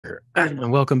there.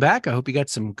 And welcome back. I hope you got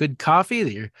some good coffee,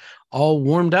 that you're all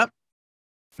warmed up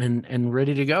and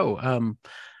ready to go.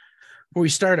 Before we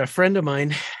start, a friend of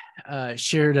mine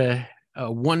shared a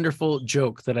wonderful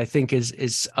joke that I think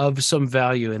is of some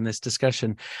value in this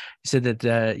discussion. He said that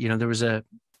there was a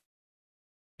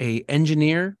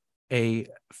engineer, a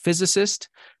physicist,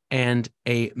 and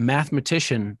a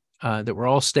mathematician that were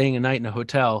all staying a night in a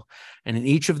hotel, and in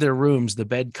each of their rooms, the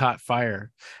bed caught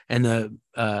fire. And the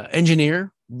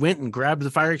engineer went and grabbed the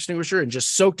fire extinguisher and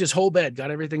just soaked his whole bed, got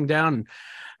everything down,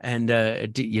 and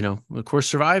of course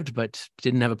survived, but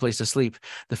didn't have a place to sleep.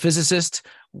 The physicist,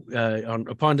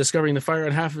 upon discovering the fire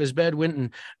on half of his bed, went and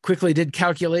quickly did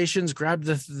calculations, grabbed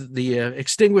the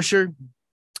extinguisher,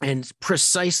 and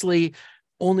precisely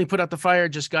only put out the fire,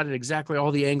 just got it exactly,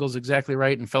 all the angles exactly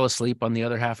right, and fell asleep on the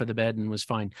other half of the bed and was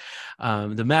fine.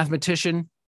 The mathematician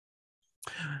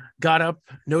got up,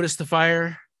 noticed the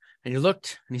fire, and he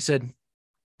looked and he said,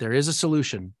 "There is a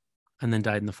solution," and then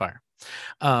died in the fire.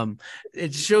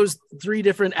 It shows three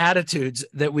different attitudes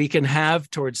that we can have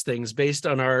towards things based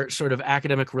on our sort of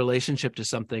academic relationship to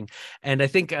something. And I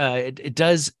think it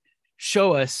does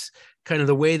show us kind of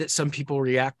the way that some people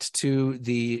react to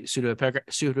the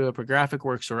pseudepigraphic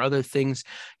works or other things.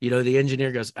 The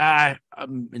engineer goes, again,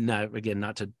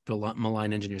 not to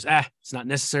malign engineers, it's not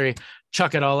necessary,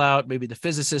 chuck it all out. Maybe the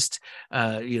physicist,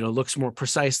 looks more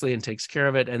precisely and takes care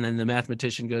of it. And then the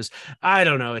mathematician goes, I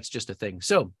don't know, it's just a thing.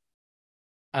 So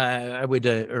I would,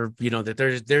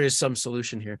 that there is some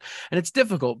solution here. And it's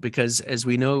difficult because, as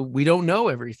we know, we don't know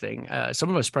everything.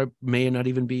 Some of us probably may not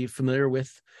even be familiar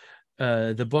with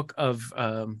the book of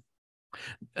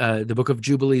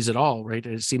Jubilees at all, right?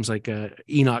 It seems like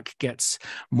Enoch gets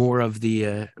more of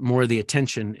the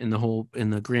attention in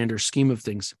the grander scheme of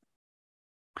things.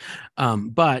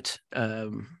 But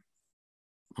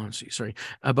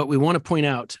we want to point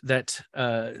out that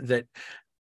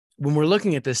when we're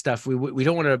looking at this stuff, we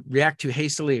don't want to react too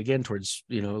hastily again towards,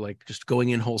 like just going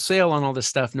in wholesale on all this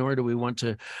stuff, nor do we want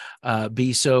to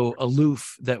be so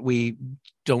aloof that we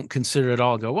don't consider it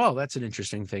all, go, well, that's an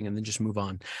interesting thing, and then just move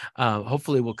on.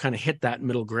 Hopefully we'll kind of hit that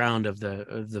middle ground of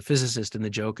the physicist in the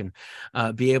joke, and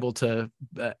be able to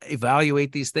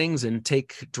evaluate these things and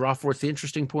draw forth the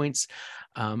interesting points,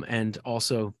 and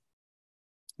also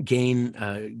gain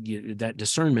that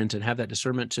discernment, and have that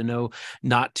discernment to know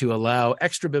not to allow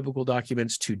extra biblical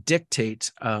documents to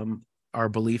dictate our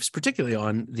beliefs, particularly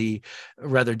on the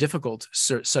rather difficult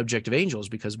subject of angels,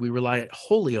 because we rely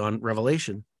wholly on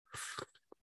revelation.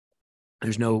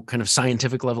 There's no kind of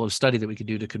scientific level of study that we could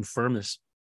do to confirm this.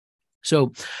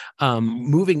 So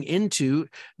moving into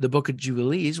the book of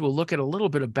Jubilees, we'll look at a little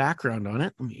bit of background on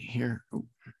it. Let me hear. Let's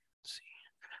see.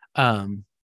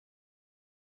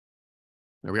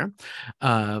 There we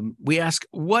are. We ask,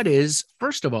 what is,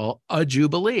 first of all, a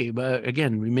Jubilee?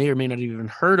 Again, we may or may not have even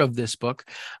heard of this book.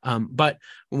 But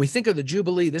when we think of the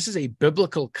Jubilee, this is a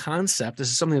biblical concept. This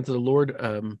is something that the Lord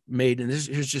made. And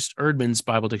here's just Erdman's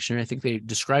Bible Dictionary. I think they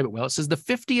describe it well. It says the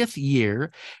 50th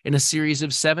year in a series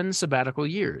of 7 sabbatical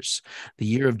years. The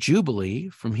year of Jubilee,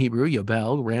 from Hebrew,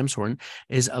 Yobel, ram's horn,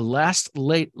 is a last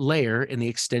layer in the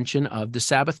extension of the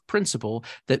Sabbath principle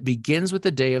that begins with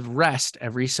the day of rest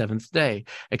every 7th day.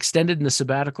 Extended in the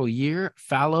sabbatical year,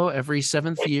 fallow every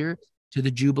 7th year to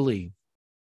the Jubilee.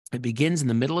 It begins in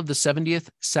the middle of the 70th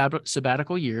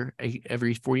sabbatical year,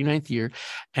 every 49th year,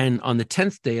 and on the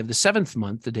 10th day of the 7th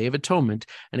month, the Day of Atonement,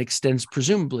 and extends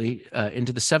presumably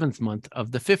into the 7th month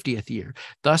of the 50th year,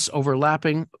 thus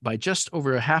overlapping by just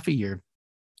over a half a year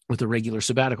with the regular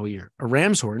sabbatical year. A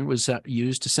ram's horn was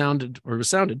sounded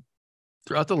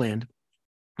throughout the land,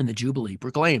 and the Jubilee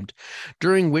proclaimed,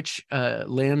 during which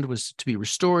land was to be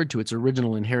restored to its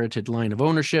original inherited line of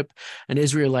ownership, and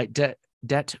Israelite debt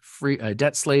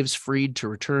slaves freed to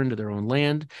return to their own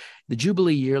land. The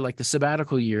Jubilee year, like the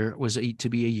sabbatical year, was to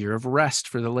be a year of rest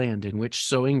for the land, in which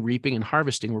sowing, reaping, and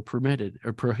harvesting were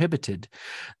prohibited.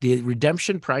 The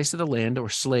redemption price of the land or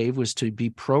slave was to be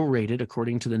prorated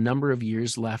according to the number of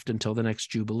years left until the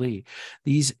next Jubilee.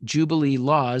 These Jubilee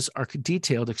laws are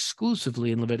detailed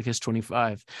exclusively in Leviticus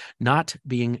 25, not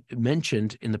being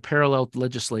mentioned in the parallel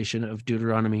legislation of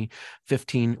Deuteronomy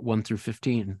 15, 1 through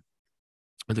 15.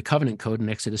 Or the covenant code in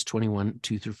Exodus 21,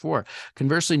 2 through 4.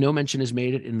 Conversely, no mention is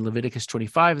made in Leviticus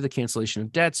 25 of the cancellation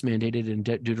of debts mandated in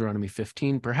Deuteronomy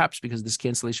 15, perhaps because this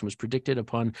cancellation was predicted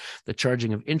upon the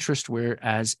charging of interest,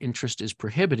 whereas interest is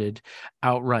prohibited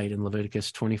outright in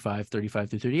Leviticus 25,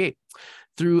 35 through 38.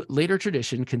 Though later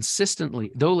tradition consistently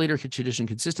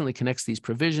connects these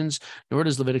provisions, nor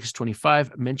does Leviticus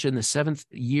 25 mention the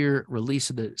 7-year release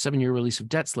of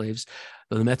debt slaves.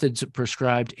 Though the methods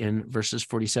prescribed in verses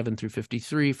 47 through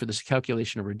 53 for this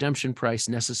calculation of redemption price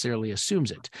necessarily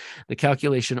assumes it. The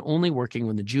calculation only working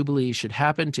when the Jubilee should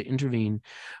happen to intervene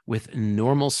with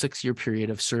normal 6-year period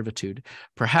of servitude,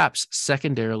 perhaps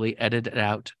secondarily edited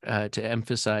out to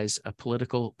emphasize a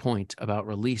political point about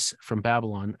release from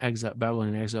Babylonian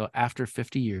exile after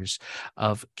 50 years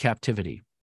of captivity.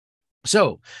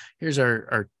 So here's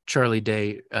our Charlie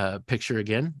Day picture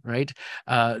again, right?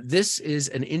 This is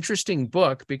an interesting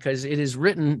book because it is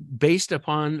written based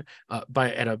upon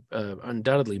at a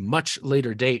undoubtedly much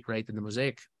later date, right, than the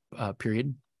Mosaic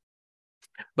period.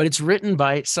 But it's written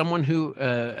by someone who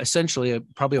essentially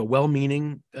probably a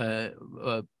well-meaning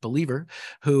believer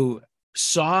who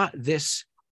saw this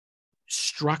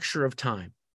structure of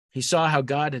time. He saw how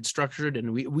God had structured,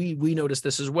 and we noticed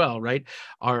this as well, right?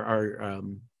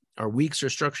 Our weeks are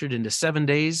structured into 7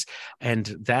 days, and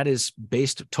that is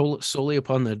based solely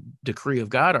upon the decree of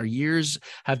God. Our years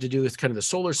have to do with kind of the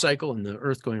solar cycle and the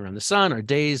earth going around the sun, our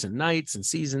days and nights and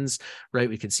seasons, right?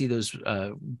 We can see those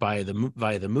via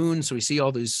the moon. So we see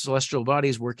all these celestial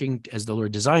bodies working as the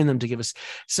Lord designed them to give us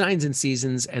signs and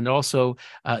seasons. And also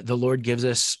the Lord gives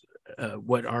us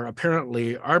what are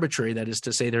apparently arbitrary, that is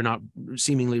to say, they're not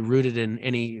seemingly rooted in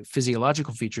any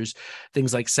physiological features,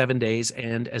 things like 7 days.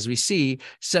 And as we see,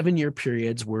 7-year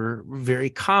periods were very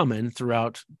common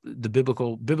throughout the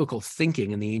biblical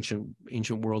thinking in the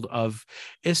ancient world of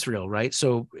Israel, right?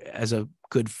 So as a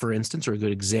good, for instance, or a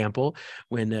good example,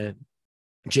 when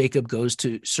Jacob goes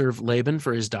to serve Laban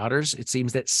for his daughters, it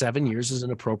seems that 7 years is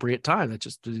an appropriate time. That's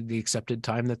just the accepted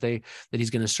time that he's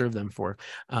going to serve them for.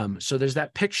 So there's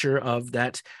that picture of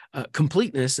that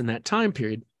completeness in that time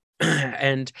period.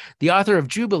 And the author of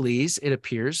Jubilees, it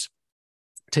appears,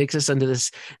 takes us into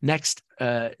this next,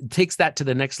 takes that to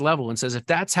the next level and says, if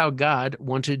that's how God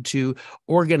wanted to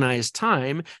organize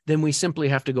time, then we simply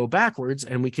have to go backwards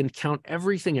and we can count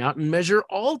everything out and measure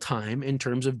all time in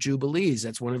terms of Jubilees.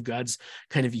 That's one of God's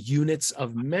kind of units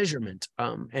of measurement.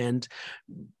 And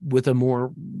with a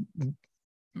more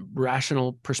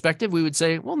rational perspective, we would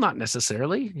say, well, not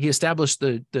necessarily. He established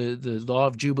the law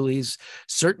of Jubilees,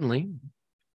 certainly,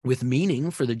 with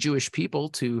meaning for the Jewish people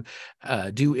to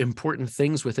do important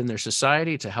things within their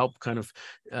society, to help kind of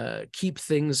keep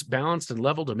things balanced and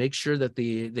level, to make sure that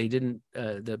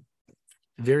the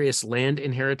various land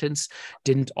inheritance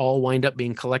didn't all wind up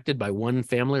being collected by one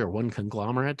family or one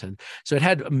conglomerate. And so it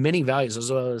had many values,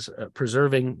 as well as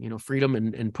preserving, freedom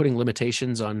and putting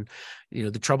limitations on, the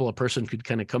trouble a person could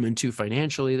kind of come into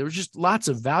financially. There was just lots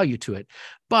of value to it.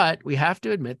 But we have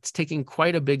to admit, it's taking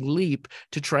quite a big leap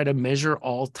to try to measure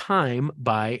all time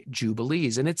by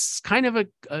Jubilees. And it's kind of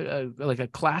like a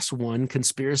class 1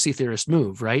 conspiracy theorist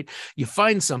move, right? You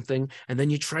find something and then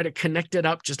you try to connect it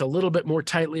up just a little bit more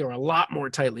tightly, or a lot more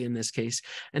tightly in this case.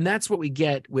 And that's what we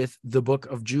get with the book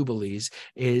of Jubilees,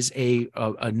 is a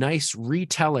nice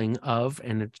retelling of,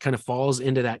 and it kind of falls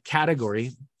into that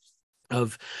category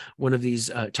of one of these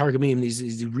targumim,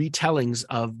 these retellings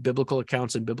of biblical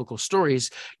accounts and biblical stories,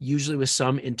 usually with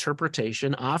some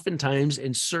interpretation, oftentimes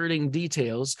inserting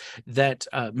details that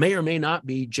may or may not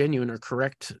be genuine or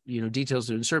correct, details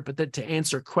to insert, but that to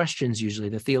answer questions, usually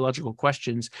the theological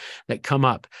questions that come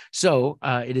up. So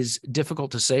it is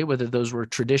difficult to say whether those were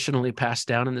traditionally passed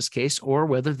down in this case, or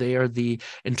whether they are the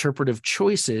interpretive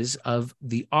choices of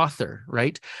the author,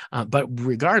 right? But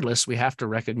regardless, we have to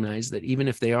recognize that even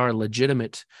if they are legitimate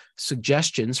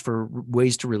suggestions for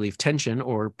ways to relieve tension,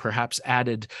 or perhaps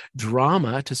added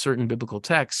drama to certain biblical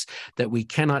texts, that we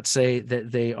cannot say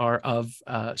that they are of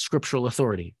scriptural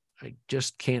authority. I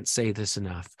just can't say this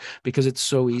enough, because it's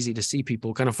so easy to see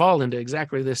people kind of fall into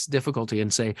exactly this difficulty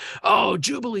and say, oh,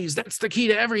 Jubilees, that's the key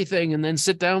to everything. And then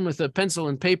sit down with a pencil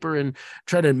and paper and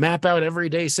try to map out every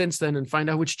day since then and find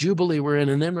out which Jubilee we're in.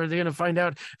 And then we're going to find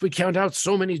out, if we count out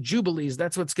so many Jubilees,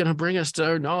 that's what's going to bring us to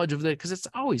our knowledge of that. Because it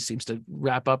always seems to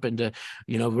wrap up into,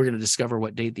 we're going to discover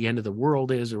what date the end of the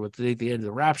world is, or what date the end of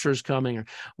the rapture is coming, or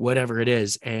whatever it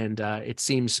is. And it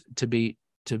seems to be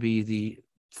the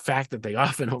fact that they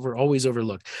often always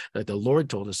overlook, that the Lord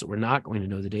told us that we're not going to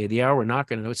know the day of the hour. We're not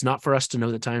going to know. It's not for us to know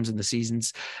the times and the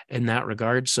seasons in that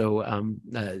regard. So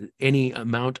any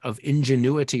amount of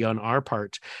ingenuity on our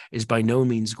part is by no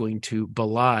means going to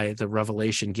belie the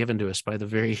revelation given to us by the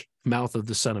very mouth of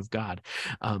the Son of God.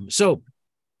 So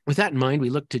With that in mind, we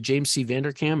look to James C.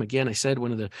 Vanderkam. Again, I said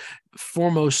one of the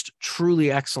foremost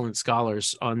truly excellent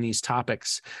scholars on these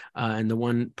topics, and the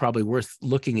one probably worth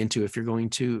looking into if you're going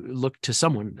to look to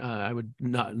someone. I would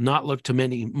not look to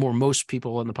most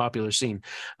people on the popular scene,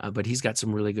 but he's got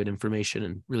some really good information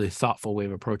and really thoughtful way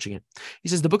of approaching it. He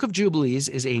says, the Book of Jubilees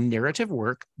is a narrative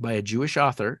work by a Jewish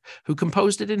author who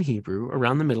composed it in Hebrew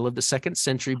around the middle of the 2nd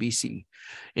century BC.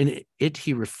 In it,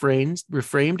 he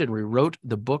reframed and rewrote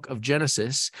the book of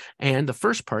Genesis and the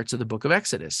first parts of the book of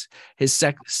Exodus. His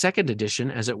second edition,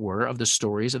 as it were, of the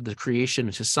stories of the creation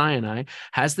to Sinai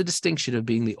has the distinction of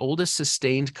being the oldest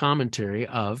sustained commentary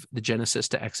of the Genesis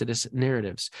to Exodus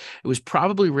narratives. It was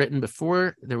probably written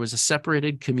before there was a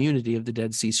separated community of the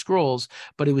Dead Sea Scrolls,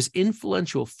 but it was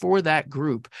influential for that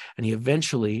group, and he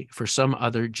eventually for some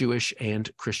other Jewish and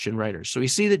Christian writers. So we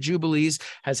see that Jubilees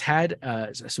has had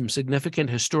some significant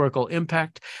historical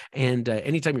impact, and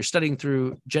anytime you're studying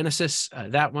through Genesis,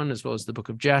 that one, as well as the book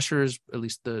of Jasher, at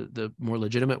least the more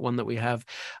legitimate one that we have,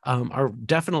 are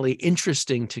definitely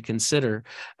interesting to consider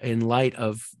in light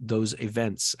of those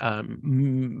events.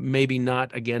 Maybe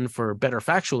not, again, for better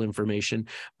factual information,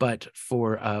 but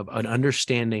for an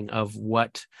understanding of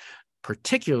what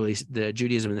particularly the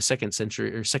Judaism in the 2nd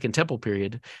century or Second Temple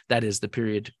period, that is the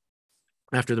period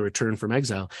after the return from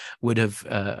exile, would have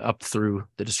up through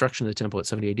the destruction of the temple at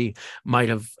 70 AD, might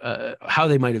have how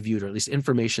they might have viewed, or at least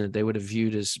information that they would have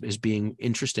viewed as being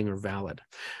interesting or valid.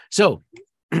 So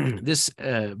this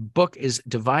book is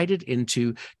divided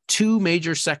into 2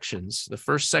 major sections. The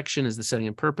first section is the setting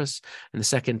and purpose, and the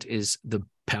second is the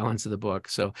balance of the book.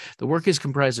 So the work is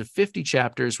comprised of 50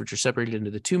 chapters, which are separated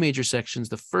into the 2 major sections,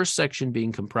 the first section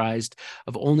being comprised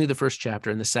of only the first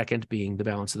chapter, and the second being the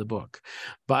balance of the book.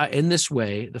 But in this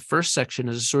way, the first section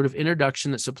is a sort of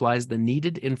introduction that supplies the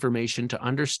needed information to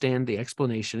understand the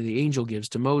explanation the angel gives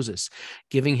to Moses,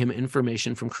 giving him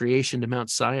information from creation to Mount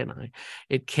Sinai.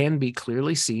 It can be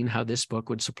clearly seen how this book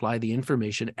would supply the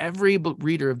information every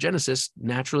reader of Genesis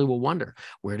naturally will wonder,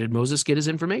 where did Moses get his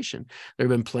information? There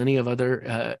have been plenty of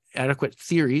other adequate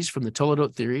theories, from the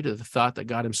Toledot theory to the thought that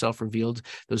God himself revealed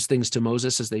those things to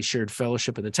Moses as they shared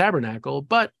fellowship in the tabernacle,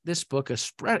 but this book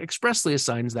expressly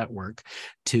assigns that work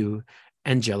to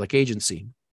angelic agency.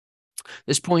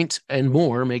 This point and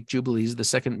more make Jubilees the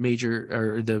second major,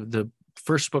 or the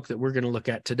first book that we're going to look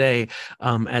at today,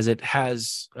 as it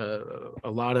has a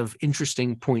lot of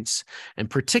interesting points, and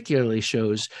particularly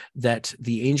shows that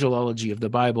the angelology of the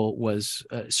Bible was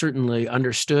certainly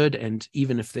understood, and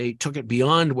even if they took it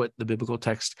beyond what the biblical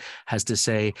text has to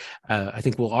say, I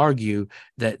think we'll argue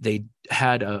that they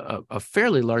had a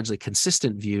fairly largely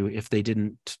consistent view if they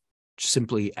didn't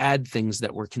simply add things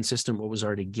that were consistent with what was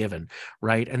already given,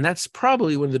 right? And that's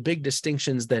probably one of the big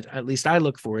distinctions that at least I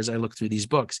look for as I look through these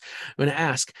books. I'm going to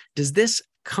ask, does this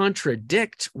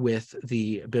contradict with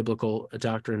the biblical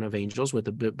doctrine of angels, what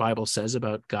the Bible says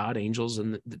about God, angels,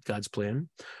 and God's plan?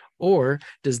 Or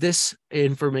does this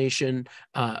information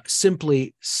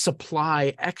simply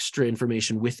supply extra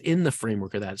information within the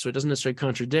framework of that? So it doesn't necessarily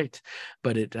contradict,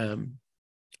 but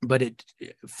it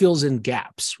fills in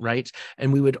gaps, right?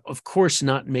 And we would, of course,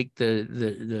 not make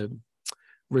the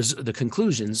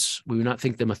conclusions, we would not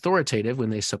think them authoritative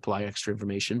when they supply extra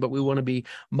information, but we want to be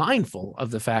mindful of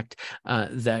the fact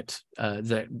that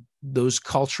those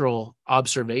cultural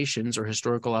observations or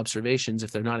historical observations,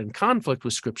 if they're not in conflict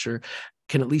with Scripture,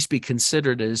 can at least be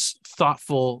considered as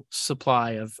thoughtful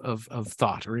supply of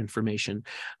thought or information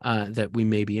that we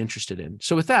may be interested in.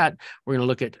 So with that, we're going to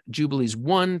look at Jubilees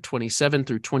 1:27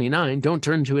 through 29. Don't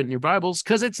turn to it in your Bibles,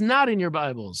 because it's not in your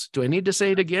Bibles. Do I need to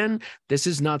say it again? This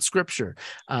is not Scripture,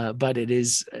 but it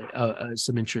is of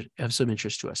some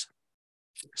interest to us.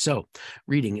 So,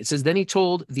 reading, it says, then he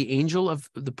told the angel of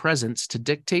the presence to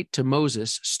dictate to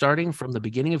Moses, starting from the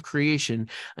beginning of creation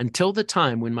until the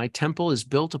time when my temple is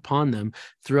built upon them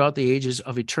throughout the ages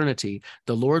of eternity,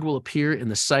 the Lord will appear in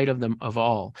the sight of them of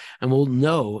all, and will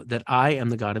know that I am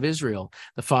the God of Israel,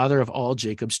 the father of all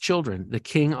Jacob's children, the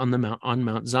king on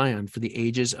Mount Zion for the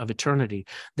ages of eternity.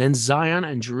 Then Zion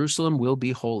and Jerusalem will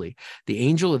be holy. The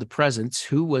angel of the presence,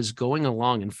 who was going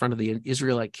along in front of the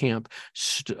Israelite camp,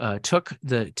 took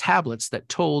the tablets that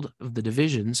told of the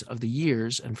divisions of the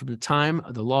years, and from the time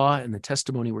of the law and the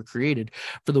testimony were created,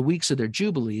 for the weeks of their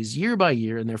jubilees, year by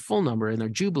year, in their full number, and their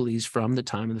jubilees from the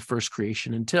time of the first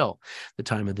creation until the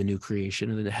time of the new creation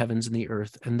of the heavens and the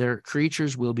earth, and their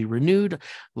creatures will be renewed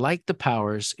like the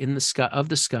powers in the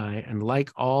sky, and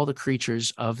like all the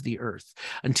creatures of the earth,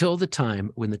 until the time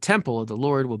when the temple of the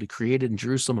Lord will be created in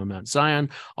Jerusalem on Mount Zion.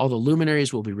 All the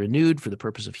luminaries will be renewed for the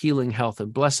purpose of healing, health,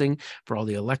 and blessing for all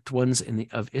the elect ones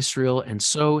of Israel, and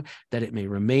so that it may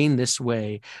remain this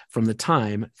way from the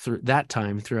time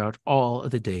throughout all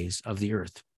of the days of the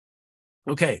earth.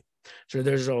 Okay, so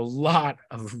there's a lot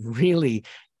of really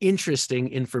interesting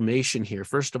information here.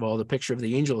 First of all, the picture of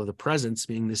the angel of the presence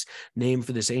being this name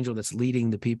for this angel that's leading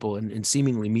the people and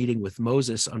seemingly meeting with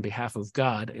Moses on behalf of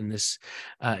God in this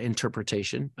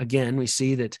interpretation. Again, we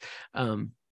see that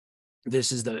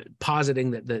this is the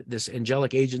positing that this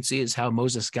angelic agency is how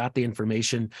Moses got the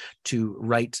information to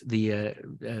write the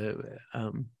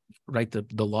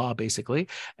law, basically,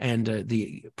 and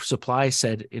the supply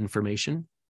said information.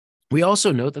 We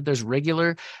also note that there's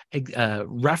regular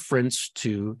reference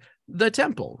to the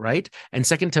temple, right? And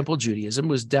Second Temple Judaism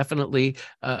was definitely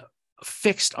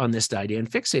fixed on this idea and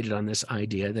fixated on this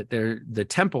idea that the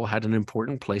temple had an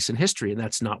important place in history, and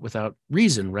that's not without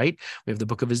reason, right? We have the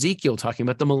book of Ezekiel talking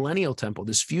about the millennial temple,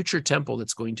 this future temple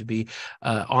that's going to be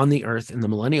on the earth in the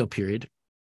millennial period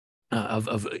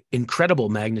of incredible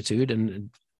magnitude and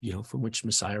from which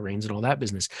Messiah reigns and all that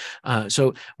business.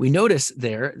 So we notice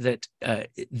there that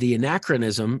the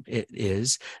anachronism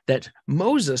is that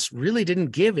Moses really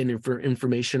didn't give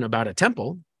information about a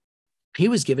temple. He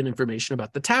was given information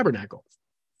about the tabernacle.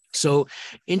 So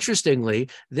interestingly,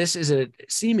 this is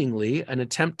seemingly an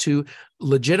attempt to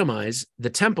legitimize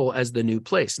the temple as the new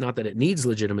place. Not that it needs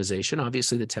legitimization.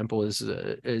 Obviously, the temple is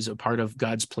a part of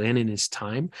God's plan in his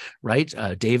time, right?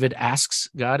 David asks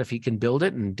God if he can build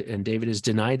it, and David is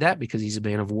denied that because he's a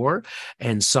man of war.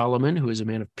 And Solomon, who is a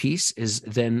man of peace, is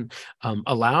then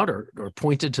allowed or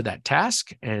pointed to that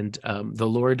task. And the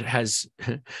Lord has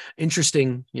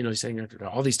interesting, he's saying,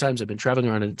 all these times I've been traveling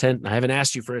around in a tent and I haven't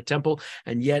asked you for a temple,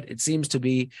 and yet it seems to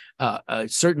be,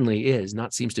 certainly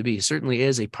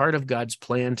is a part of God's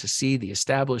plan to see the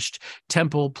established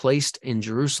temple placed in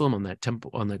Jerusalem on that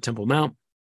Temple Mount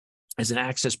as an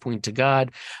access point to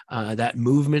God. That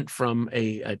movement from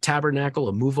a tabernacle,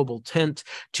 a movable tent,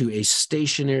 to a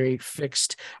stationary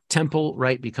fixed temple,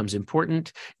 right, becomes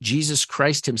important. Jesus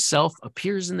Christ himself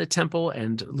appears in the temple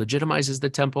and legitimizes the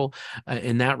temple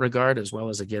in that regard, as well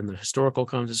as, again, the historical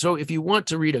context. So if you want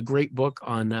to read a great book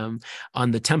on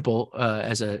the temple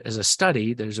as a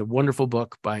study, there's a wonderful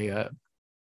book by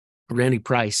Randy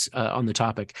Price on the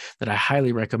topic that I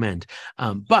highly recommend.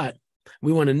 But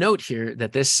we want to note here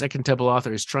that this Second Temple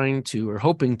author is trying to, or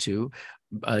hoping to,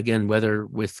 again, whether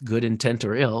with good intent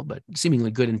or ill, but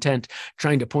seemingly good intent,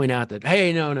 trying to point out that,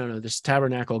 hey, no, this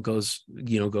tabernacle goes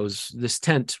this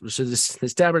tent. So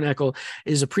this tabernacle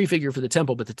is a prefigure for the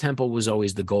temple, but the temple was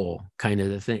always the goal, kind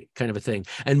of a thing.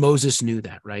 And Moses knew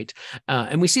that, right?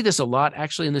 And we see this a lot,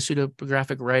 actually, in the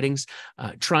pseudepigraphic writings,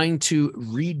 trying to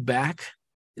read back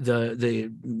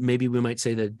the maybe we might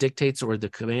say the dictates or the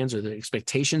commands or the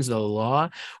expectations of the law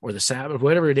or the Sabbath,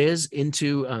 whatever it is,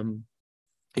 into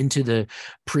the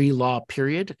pre-law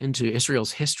period, into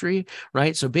Israel's history,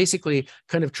 right? So basically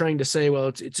kind of trying to say, well,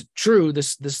 it's true,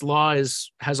 this law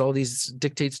has all these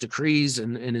dictates, decrees,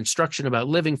 and instruction about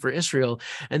living for Israel,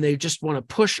 and they just want to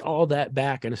push all that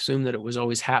back and assume that it was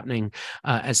always happening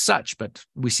as such. But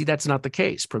we see that's not the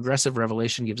case. Progressive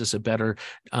revelation gives us a better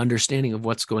understanding of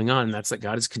what's going on, and that's that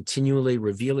God is continually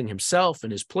revealing himself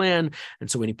and his plan.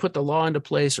 And so when he put the law into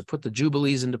place or put the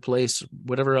Jubilees into place,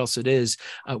 whatever else it is,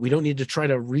 we don't need to try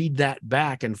to read that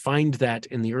back and find that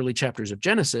in the early chapters of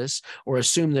Genesis, or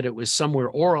assume that it was somewhere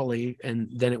orally and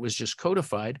then it was just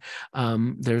codified.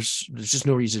 There's just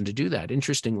no reason to do that.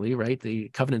 Interestingly, right, the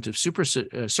covenant of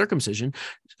circumcision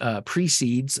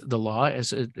precedes the law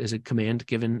as a command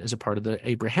given as a part of the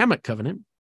Abrahamic covenant.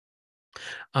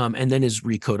 And then is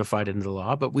recodified into the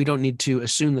law. But we don't need to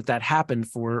assume that happened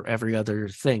for every other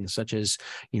thing, such as,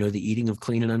 the eating of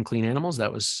clean and unclean animals.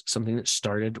 That was something that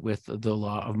started with the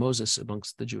law of Moses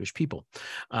amongst the Jewish people,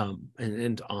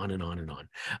 and on and on and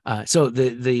on. So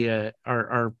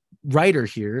our writer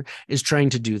here is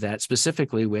trying to do that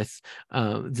specifically with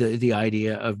the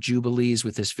idea of Jubilees,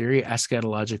 with this very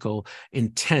eschatological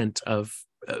intent of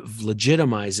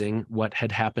legitimizing what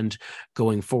had happened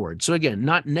going forward. So again,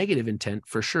 not negative intent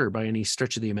for sure by any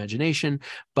stretch of the imagination,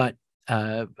 but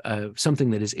something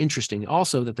that is interesting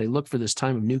also, that they look for this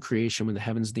time of new creation when the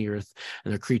heavens and the earth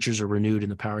and their creatures are renewed in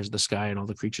the powers of the sky and all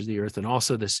the creatures of the earth. And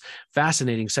also this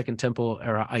fascinating Second Temple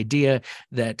era idea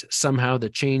that somehow the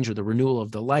change or the renewal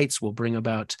of the lights will bring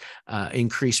about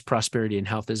increased prosperity and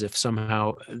health, as if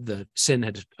somehow the sin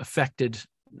had affected,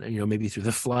 maybe through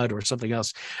the flood or something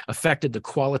else, affected the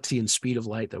quality and speed of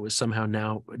light that was somehow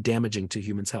now damaging to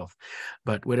humans' health.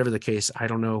 But whatever the case, I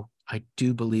don't know. I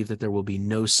do believe that there will be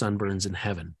no sunburns in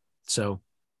heaven. So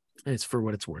it's for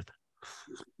what it's worth.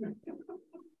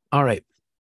 All right.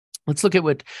 Let's look at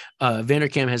what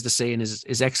Vanderkam has to say in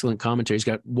his excellent commentary. He's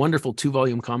got wonderful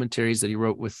 2-volume commentaries that he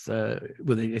wrote with I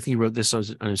think he wrote this on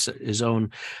his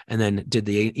own, and then did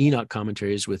the Enoch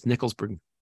commentaries with Nicholsburg.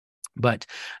 But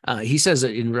he says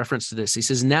in reference to this, he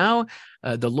says, now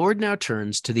the Lord now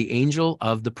turns to the angel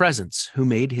of the presence who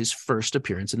made his first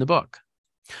appearance in the book.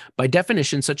 By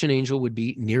definition, such an angel would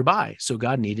be nearby, so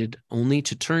God needed only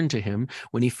to turn to him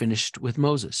when he finished with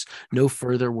Moses. No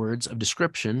further words of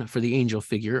description for the angel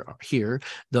figure here,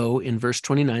 though in verse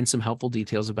 29, some helpful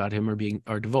details about him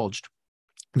are divulged.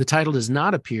 The title does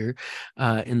not appear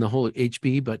in the whole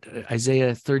HB, but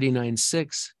Isaiah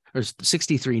 39:6 or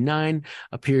 63:9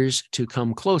 appears to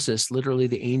come closest. Literally,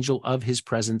 the angel of his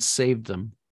presence saved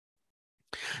them.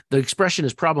 The expression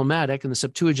is problematic, and the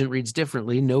Septuagint reads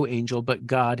differently. No angel but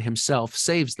God himself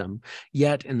saves them.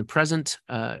 Yet in the present,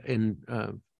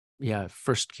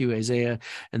 first Q Isaiah,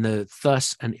 and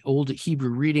thus an old Hebrew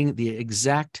reading, the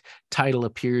exact title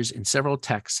appears in several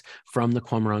texts from the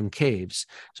Qumran caves.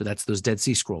 So that's those Dead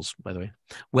Sea Scrolls, by the way.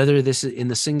 Whether this is in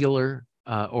the singular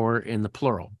or in the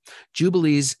plural.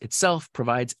 Jubilees itself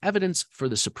provides evidence for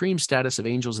the supreme status of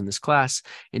angels in this class.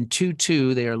 In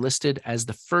 2:2, they are listed as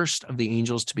the first of the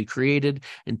angels to be created.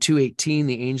 In 2:18,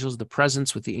 the angels of the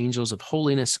presence with the angels of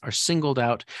holiness are singled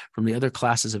out from the other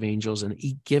classes of angels and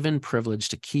given privilege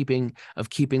to keeping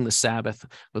the Sabbath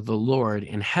with the Lord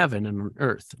in heaven and on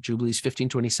earth. Jubilees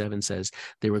 15:27 says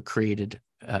they were created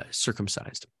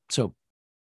circumcised. So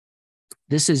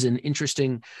this is an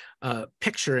interesting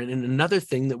picture. And another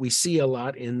thing that we see a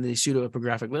lot in the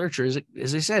pseudo-epigraphic literature is,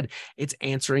 as I said, it's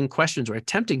answering questions or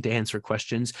attempting to answer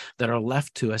questions that are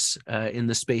left to us in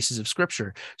the spaces of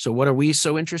Scripture. So what are we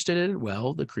so interested in?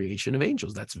 Well, the creation of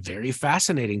angels. That's very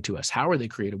fascinating to us. How are they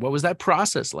created? What was that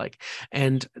process like?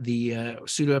 And the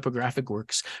pseudo-epigraphic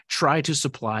works try to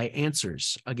supply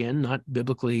answers. Again, not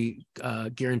biblically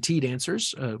guaranteed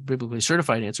answers, biblically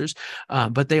certified answers,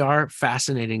 but they are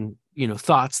fascinating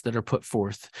thoughts that are put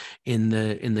forth in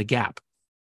the gap.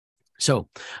 So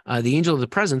the angel of the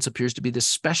presence appears to be this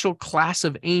special class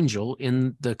of angel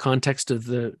in the context of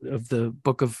the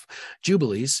book of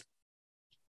Jubilees,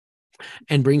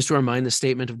 and brings to our mind the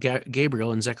statement of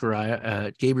Gabriel and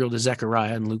Zechariah, Gabriel to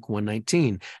Zechariah in Luke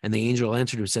 1:19. And the angel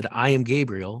answered him and said, I am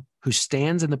Gabriel, who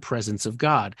stands in the presence of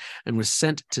God and was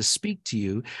sent to speak to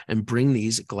you and bring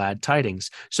these glad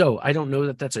tidings. So I don't know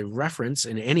that that's a reference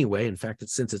in any way. In fact,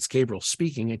 since it's Gabriel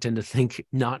speaking, I tend to think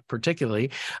not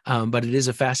particularly, but it is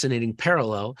a fascinating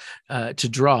parallel to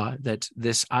draw, that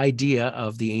this idea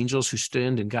of the angels who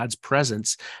stand in God's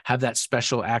presence have that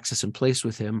special access and place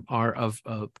with him are of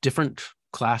different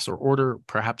class or order,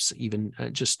 perhaps even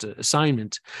just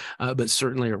assignment, but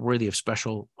certainly are worthy of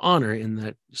special honor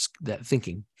in that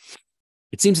thinking.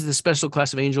 It seems that the special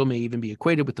class of angel may even be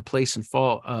equated with the place and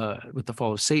fall, with the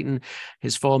fall of Satan.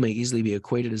 His fall may easily be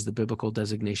equated as the biblical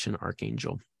designation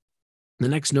archangel. The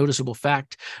next noticeable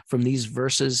fact from these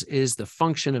verses is the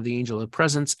function of the angel of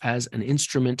presence as an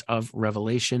instrument of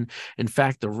revelation. In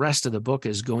fact, the rest of the book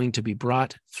is going to be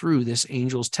brought through this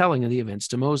angel's telling of the events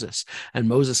to Moses, and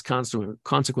Moses'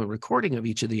 consequent recording of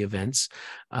each of the events,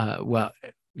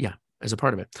 as a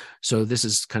part of it. So this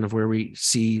is kind of where we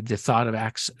see the thought of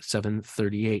Acts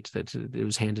 7:38, that it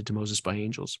was handed to Moses by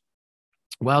angels.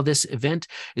 While this event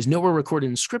is nowhere recorded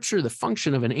in Scripture, the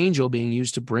function of an angel being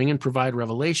used to bring and provide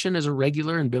revelation is a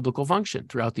regular and biblical function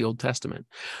throughout the Old Testament.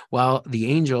 While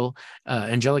the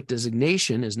angelic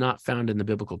designation is not found in the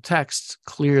biblical texts,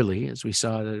 clearly, as we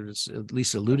saw, that it was at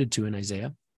least alluded to in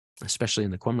Isaiah, especially in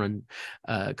the Qumran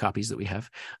copies that we have.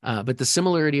 But the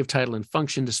similarity of title and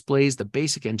function displays the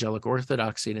basic angelic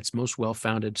orthodoxy in its most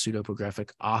well-founded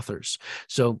pseudepigraphic authors.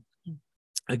 So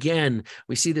again,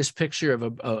 we see this picture of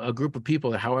a group of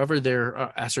people that, however they're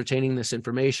ascertaining this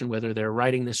information, whether they're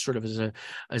writing this sort of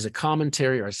as a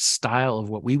commentary or a style of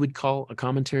what we would call a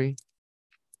commentary,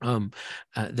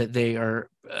 that they are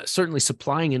certainly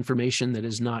supplying information that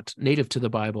is not native to the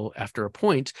Bible after a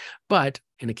point, but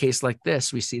in a case like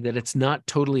this, we see that it's not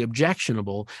totally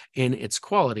objectionable in its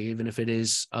quality, even if it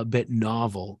is a bit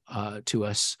novel to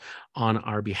us on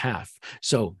our behalf.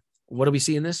 So what do we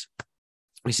see in this?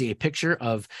 We see a picture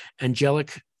of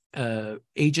angelic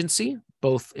agency,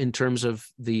 both in terms of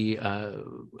the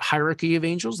hierarchy of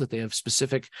angels, that they have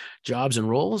specific jobs and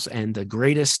roles, and the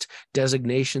greatest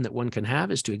designation that one can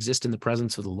have is to exist in the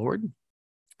presence of the Lord,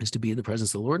 is to be in the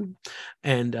presence of the Lord.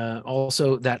 And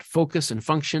also that focus and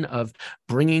function of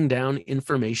bringing down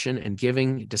information and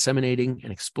giving, disseminating,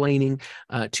 and explaining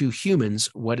to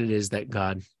humans what it is that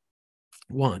God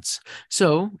wants.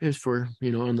 So if we're,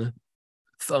 on the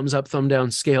thumbs up, thumb down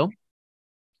scale,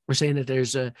 we're saying that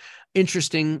there's a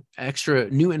interesting extra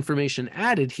new information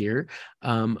added here,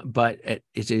 but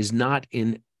it is not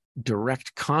in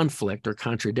direct conflict or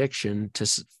contradiction to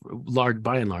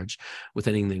by and large with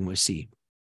anything we see.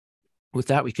 With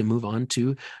that, we can move on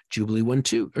to Jubilee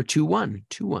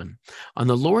 2:1. On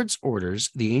the Lord's orders,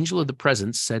 the angel of the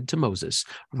presence said to Moses,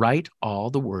 "Write all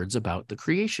the words about the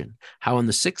creation, how on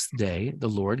the sixth day the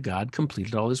Lord God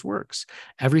completed all his works,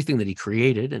 everything that he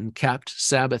created, and kept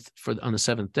Sabbath on the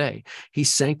seventh day. He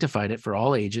sanctified it for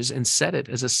all ages and set it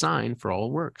as a sign for all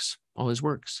his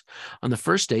works. On the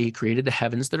first day, he created the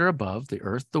heavens that are above, the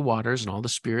earth, the waters, and all the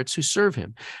spirits who serve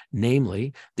him,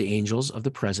 namely the angels of the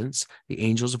presence, the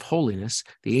angels of holiness,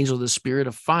 the angels of the spirit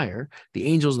of fire, the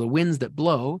angels of the winds that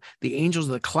blow, the angels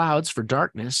of the clouds for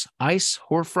darkness, ice,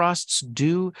 hoarfrosts,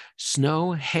 dew,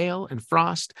 snow, hail, and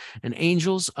frost, and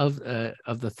angels of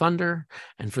the thunder,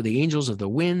 and for the angels of the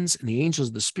winds, and the angels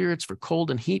of the spirits for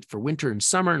cold and heat, for winter and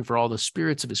summer, and for all the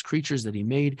spirits of his creatures that he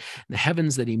made, and the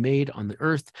heavens that he made on the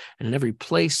earth. And in every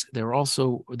place there were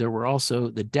also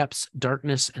the depths,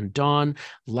 darkness, and dawn,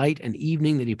 light and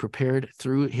evening that he prepared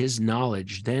through his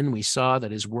knowledge. Then we saw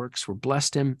that his works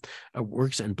blessed him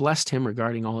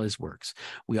regarding all his works.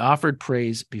 We offered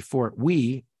praise before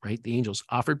the angels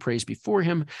offered praise before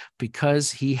him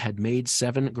because he had made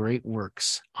 7 great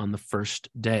works on the first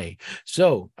day."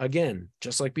 So again,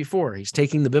 just like before, he's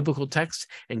taking the biblical text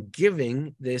and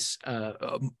giving this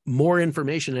more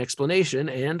information and explanation.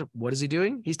 And what is he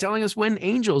doing? He's telling us when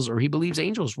he believes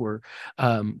angels were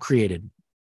created.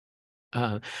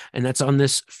 And that's on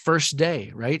this first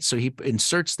day, right? So he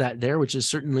inserts that there, which is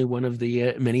certainly one of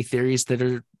the many theories that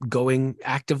are going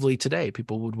actively today.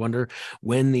 People would wonder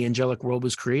when the angelic world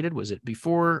was created. Was it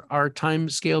before our time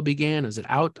scale began? Is it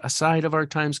outside of our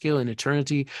time scale in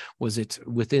eternity? Was it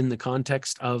within the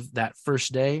context of that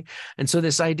first day? And so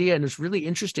this idea, and it's really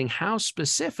interesting how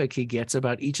specific he gets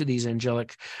about each of these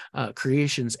angelic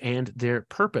creations and their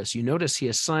purpose. You notice he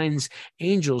assigns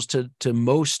angels to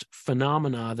most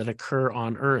phenomena that occur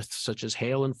on earth, such as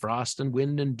hail and frost and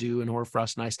wind and dew and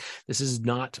hoarfrost and ice. This is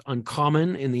not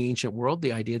uncommon in the ancient world.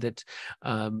 The idea that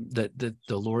the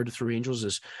Lord through angels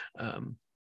is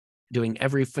doing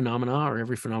every phenomena or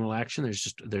every phenomenal action.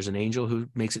 There's an angel who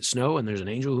makes it snow, and there's an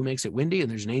angel who makes it windy, and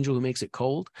there's an angel who makes it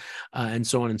cold, and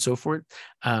so on and so forth.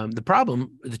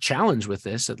 The challenge with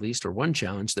this, at least, or one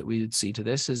challenge that we would see to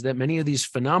this, is that many of these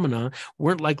phenomena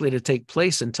weren't likely to take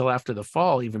place until after the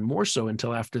fall, even more so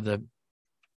until after the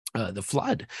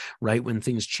flood, right, when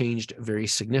things changed very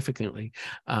significantly.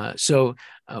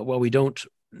 While we don't,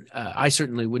 I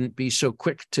certainly wouldn't be so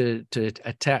quick to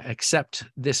accept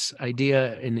this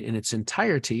idea in its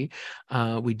entirety.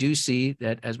 We do see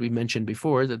that, as we mentioned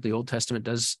before, that the Old Testament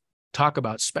does talk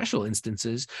about special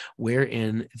instances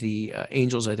wherein the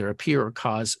angels either appear or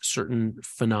cause certain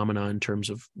phenomena in terms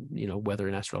of, weather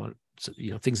and astrology,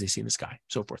 things they see in the sky,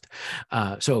 so forth.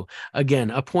 So again,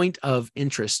 a point of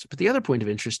interest. But the other point of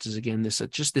interest is, again,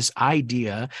 this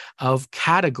idea of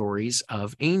categories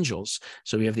of angels.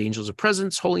 So we have the angels of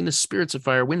presence, holiness, spirits of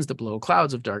fire, winds that blow,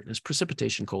 clouds of darkness,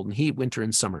 precipitation, cold and heat, winter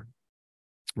and summer,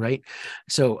 right?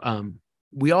 So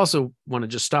we also want to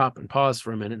just stop and pause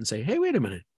for a minute and say, hey, wait a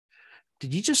minute.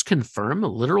 Did you just confirm a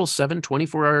literal 7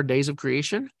 24-hour days of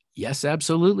creation? Yes,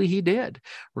 absolutely, he did.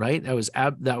 Right? That was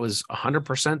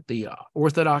 100% the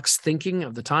orthodox thinking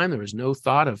of the time. There was no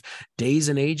thought of days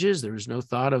and ages. There was no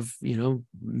thought of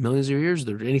millions of years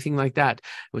or anything like that.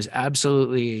 It was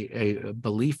absolutely a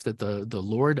belief that the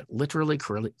Lord literally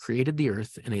created the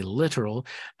earth in a literal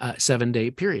 7-day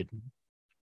period.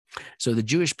 So the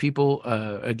Jewish people,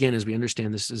 again, as we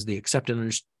understand, this is the accepted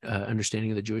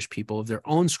understanding of the Jewish people of their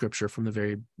own scripture from the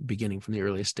very beginning, from the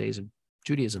earliest days of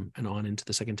Judaism and on into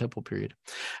the Second Temple period.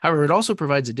 However, it also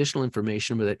provides additional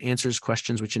information that answers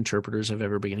questions which interpreters have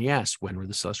ever beginning asked. When were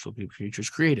the celestial creatures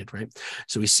created, right?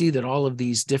 So we see that all of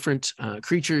these different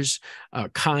creatures,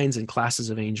 kinds and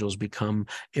classes of angels become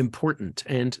important.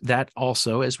 And that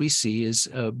also, as we see, is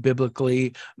a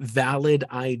biblically valid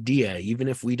idea. Even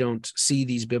if we don't see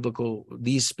these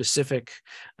specific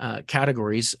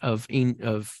categories of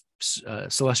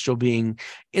celestial being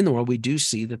in the world, we do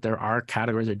see that there are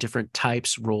categories of different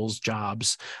types, roles,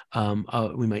 jobs,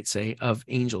 we might say, of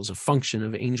angels, a function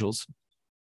of angels,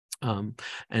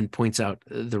 and points out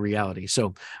the reality.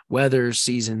 So weather,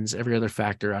 seasons, every other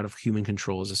factor out of human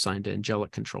control is assigned to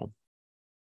angelic control.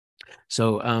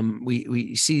 So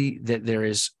we see that there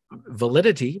is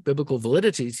biblical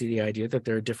validity to the idea that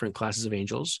there are different classes of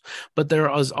angels, but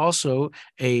there is also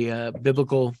a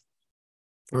biblical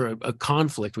or a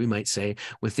conflict, we might say,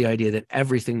 with the idea that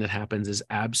everything that happens is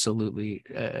absolutely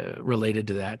related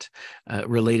to that,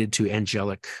 related to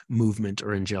angelic movement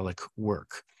or angelic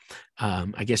work.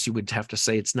 I guess you would have to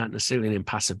say it's not necessarily an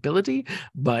impossibility,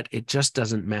 but it just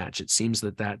doesn't match. It seems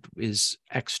that that is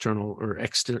external or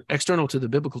external to the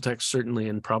biblical text, certainly,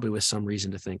 and probably with some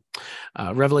reason to think.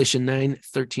 Revelation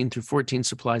 9:13-14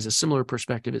 supplies a similar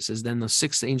perspective. It says, "Then the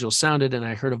sixth angel sounded, and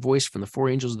I heard a voice from the four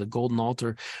angels of the golden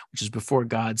altar, which is before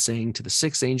God, saying to the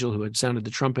sixth angel who had sounded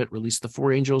the trumpet, release the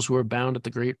four angels who are bound at the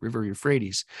great river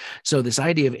Euphrates." So this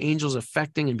idea of angels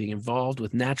affecting and being involved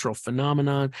with natural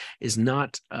phenomenon is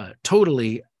not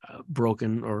totally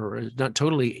broken or not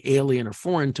totally alien or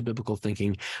foreign to biblical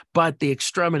thinking, but the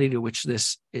extremity to which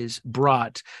this is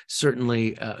brought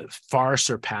certainly far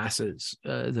surpasses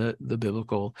the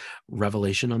biblical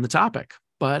revelation on the topic.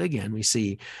 But again, we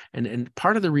see, and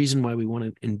part of the reason why we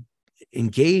want to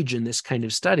engage in this kind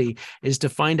of study is to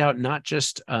find out not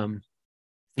just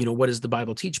what does the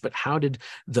Bible teach, but how did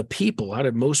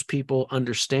most people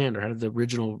understand, or how did the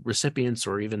original recipients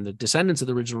or even the descendants of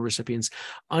the original recipients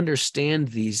understand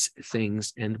these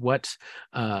things, and what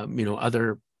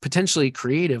other potentially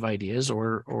creative ideas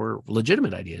or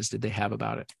legitimate ideas did they have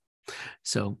about it?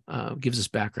 So gives us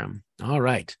background. All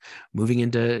right, moving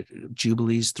into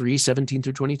Jubilees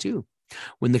 3:17-22.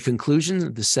 When the conclusion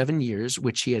of the 7 years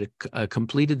which he had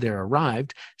completed there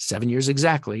arrived, 7 years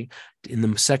exactly, in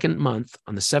the second month,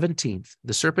 on the 17th,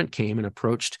 the serpent came and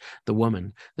approached the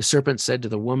woman. The serpent said to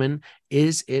the woman,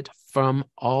 "Is it from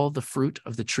all the fruit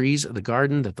of the trees of the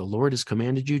garden that the Lord has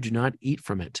commanded you? Do not eat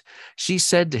from it." She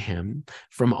said to him,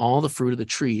 "From all the fruit of the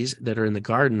trees that are in the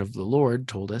garden of the Lord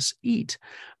told us, eat.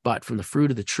 But from the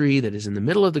fruit of the tree that is in the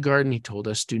middle of the garden, he told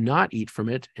us, do not eat from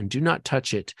it and do not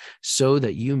touch it, so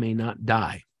that you may not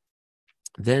die."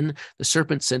 Then the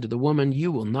serpent said to the woman,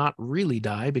 "You will not really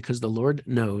die, because the Lord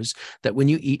knows that when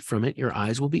you eat from it, your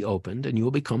eyes will be opened, and you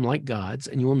will become like gods,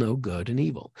 and you will know good and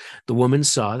evil." The woman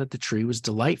saw that the tree was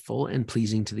delightful and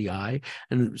pleasing to the eye,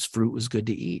 and its fruit was good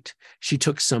to eat. She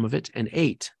took some of it and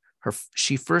ate.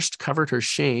 She first covered her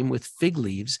shame with fig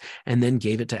leaves and then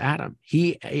gave it to Adam.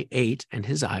 He ate, and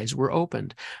his eyes were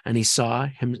opened, and he saw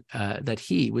him that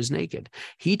he was naked.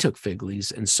 He took fig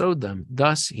leaves and sewed them.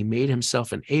 Thus he made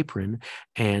himself an apron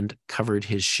and covered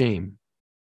his shame.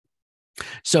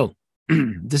 So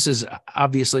this is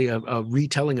obviously a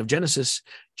retelling of Genesis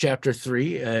chapter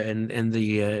 3 and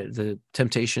the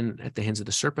temptation at the hands of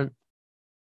the serpent.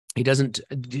 He doesn't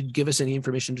give us any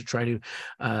information to try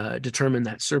to determine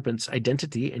that serpent's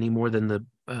identity any more than the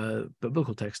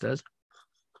biblical text does.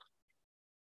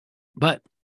 But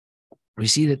we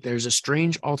see that there's a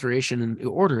strange alteration in the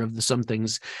order of some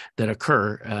things that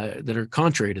occur that are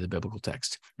contrary to the biblical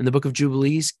text. In the book of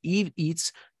Jubilees, Eve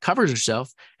eats, covers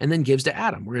herself, and then gives to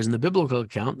Adam. Whereas in the biblical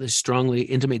account, this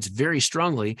intimates very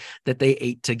strongly that they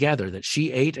ate together, that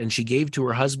she ate and she gave to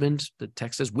her husband, the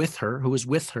text says, with her, who was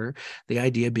with her, the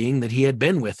idea being that he had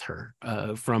been with her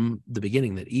from the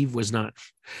beginning, that Eve was not.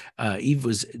 Eve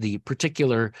was the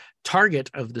particular target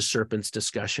of the serpent's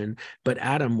discussion, but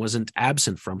Adam wasn't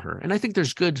absent from her. And I think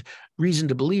there's good reason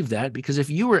to believe that, because if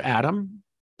you were Adam,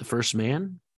 the first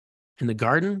man, in the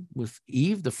garden with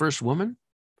Eve, the first woman,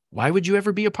 why would you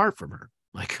ever be apart from her?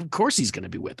 Like, of course he's going to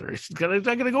be with her. She's not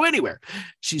going to go anywhere.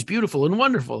 She's beautiful and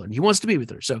wonderful, and he wants to be with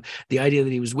her. So the idea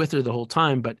that he was with her the whole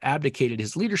time, but abdicated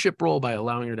his leadership role by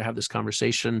allowing her to have this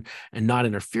conversation and not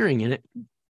interfering in it,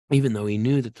 even though he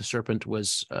knew that the serpent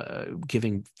was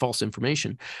giving false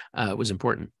information, was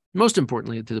important. Most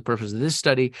importantly, to the purpose of this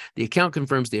study, the account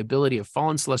confirms the ability of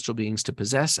fallen celestial beings to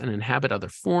possess and inhabit other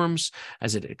forms,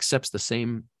 as it accepts the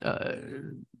same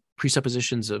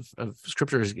presuppositions of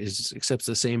Scripture, accepts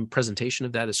the same presentation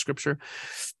of that as Scripture.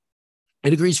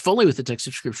 It agrees fully with the text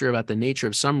of Scripture about the nature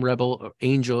of some rebel or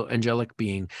angelic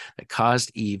being that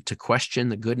caused Eve to question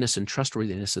the goodness and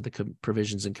trustworthiness of the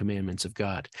provisions and commandments of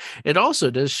God. It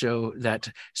also does show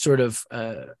that sort of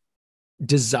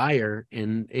desire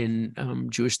in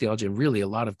Jewish theology, and really a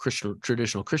lot of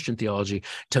traditional Christian theology,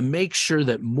 to make sure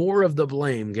that more of the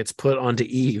blame gets put onto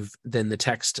Eve than the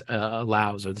text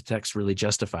allows, or the text really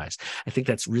justifies. I think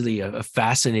that's really a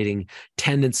fascinating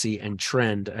tendency and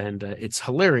trend, and it's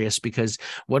hilarious, because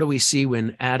what do we see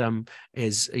when Adam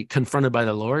is confronted by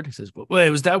the Lord? He says, "Well,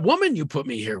 it was that woman you put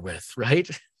me here with," right?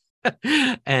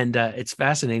 And it's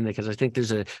fascinating because I think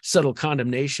there's a subtle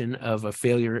condemnation of a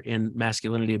failure in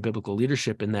masculinity and biblical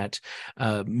leadership in that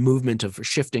movement of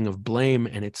shifting of blame.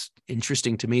 And it's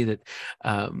interesting to me that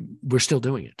we're still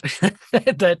doing it.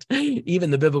 That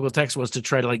even the biblical text wants to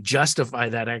try to like justify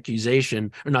that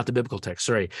accusation, or not the biblical text,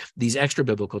 sorry, these extra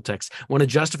biblical texts want to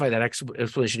justify that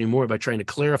explanation anymore by trying to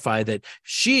clarify that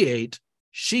she ate,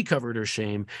 she covered her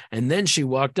shame, and then she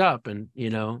walked up and,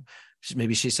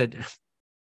 maybe she said,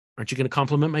 aren't you going to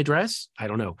compliment my dress? I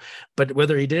don't know. But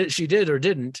whether she did or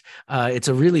didn't, it's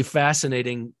a really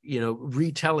fascinating,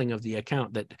 retelling of the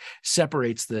account that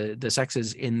separates the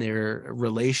sexes in their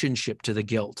relationship to the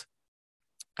guilt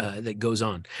that goes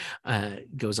on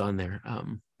there.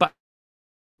 But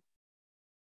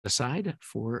aside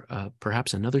for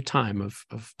perhaps another time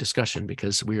of discussion,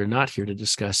 because we are not here to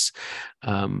discuss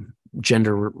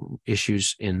gender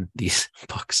issues in these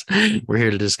books. We're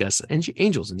here to discuss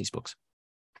angels in these books.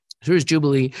 So here's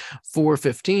Jubilee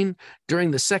 4:15.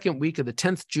 During the second week of the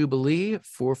 10th Jubilee,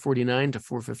 449 to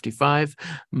 455,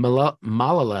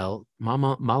 Malalel.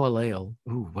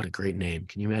 Ooh, what a great name.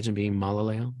 Can you imagine being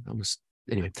Malalel?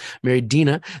 Anyway, married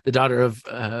Dinah, the daughter of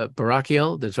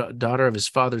Barachiel, the daughter of his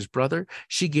father's brother.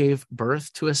 She gave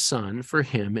birth to a son for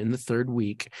him in the third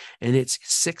week. In its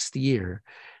 6th year,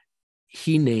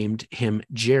 he named him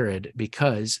Jared,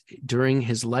 because during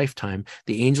his lifetime,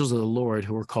 the angels of the Lord,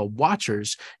 who were called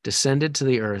watchers, descended to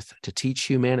the earth to teach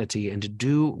humanity and to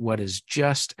do what is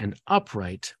just and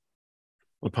upright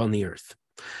upon the earth.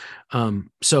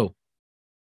 So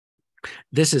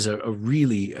this is a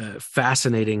really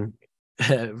fascinating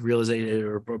realization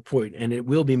or point, and it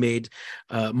will be made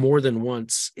more than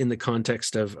once in the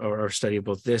context of our study of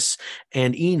both this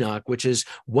and Enoch, which is,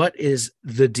 what is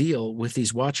the deal with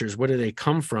these watchers? Where do they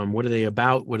come from? What are they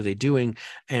about? What are they doing?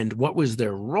 And what was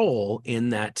their role in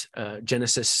that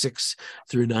Genesis 6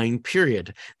 through 9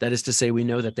 period? That is to say, we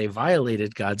know that they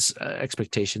violated God's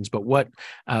expectations, but what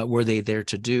were they there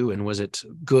to do? And was it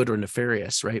good or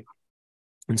nefarious, right?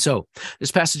 And so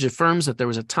this passage affirms that there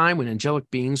was a time when angelic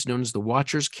beings known as the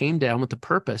Watchers came down with the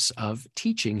purpose of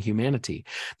teaching humanity.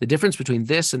 The difference between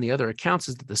this and the other accounts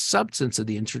is that the substance of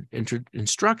the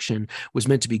instruction was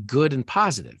meant to be good and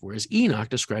positive, whereas Enoch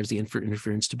describes the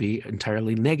interference to be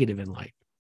entirely negative in light.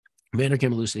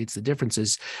 Vanderkam elucidates the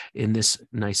differences in this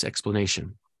nice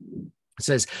explanation. It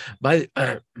says, by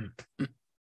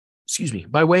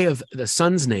way of the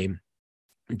son's name,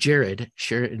 Jared,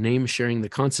 name sharing the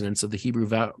consonants of the Hebrew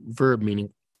verb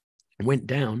meaning went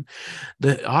down,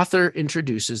 the author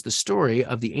introduces the story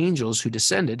of the angels who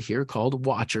descended, here called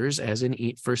watchers, as in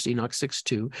 1 Enoch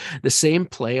 6:2. The same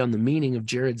play on the meaning of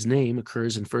Jared's name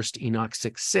occurs in 1 Enoch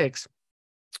 6:6.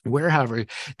 Where, however,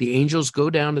 the angels go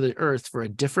down to the earth for a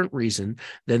different reason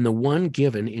than the one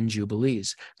given in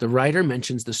Jubilees. The writer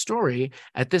mentions the story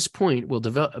at this point,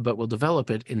 but will develop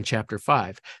it in chapter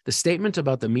 5. The statement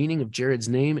about the meaning of Jared's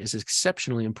name is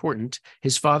exceptionally important.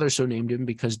 His father so named him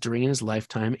because during his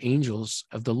lifetime, angels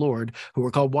of the Lord, who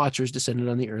were called watchers, descended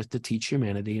on the earth to teach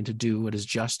humanity and to do what is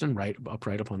just and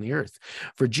upright upon the earth.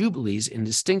 For Jubilees, in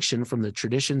distinction from the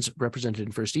traditions represented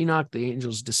in 1 Enoch, the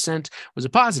angels' descent was a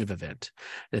positive event,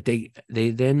 that they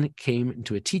then came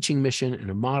into a teaching mission and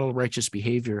a model righteous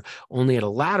behavior. Only at a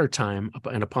latter time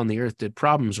and upon the earth did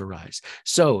problems arise.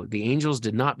 So the angels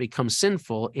did not become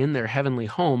sinful in their heavenly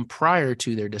home prior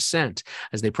to their descent,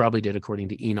 as they probably did according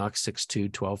to Enoch 6:2,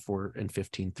 12:4, and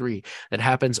 15:3. That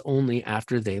happens only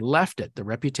after they left it. The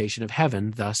reputation of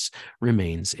heaven thus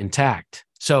remains intact.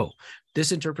 So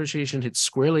this interpretation hits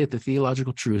squarely at the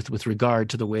theological truth with regard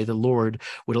to the way the Lord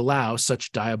would allow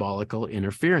such diabolical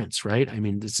interference, right? I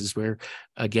mean, this is where,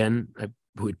 again, I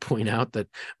would point out that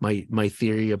my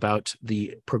theory about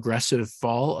the progressive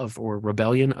fall or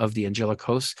rebellion of the angelic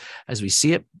hosts as we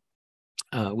see it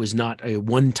was not a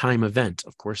one-time event.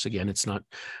 Of course, again, it's not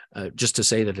just to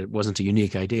say that it wasn't a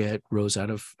unique idea. It rose out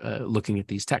of looking at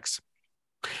these texts.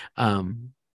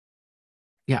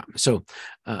 Yeah, so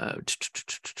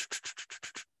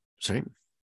sorry.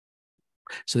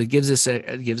 So it gives us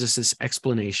this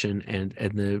explanation and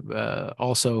the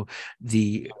also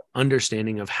the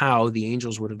understanding of how the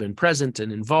angels would have been present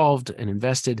and involved and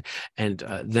invested, and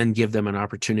then give them an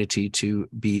opportunity to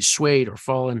be swayed or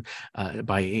fallen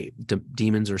by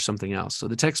demons or something else. So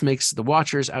the text makes the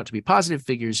watchers out to be positive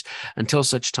figures until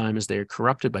such time as they are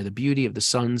corrupted by the beauty of the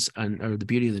sons or the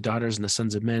beauty of the daughters and the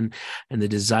sons of men, and the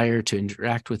desire to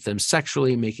interact with them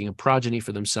sexually, making a progeny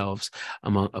for themselves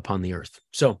upon the earth.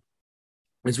 So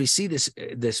as we see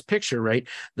this picture, right,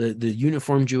 the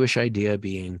uniform Jewish idea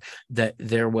being that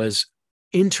there was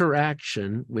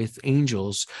interaction with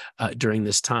angels during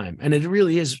this time. And it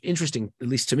really is interesting, at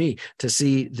least to me, to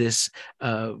see this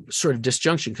sort of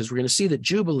disjunction, because we're going to see that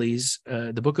Jubilees,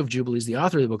 the book of Jubilees, the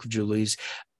author of the book of Jubilees,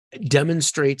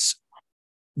 demonstrates,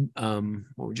 what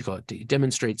would you call it? It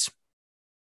demonstrates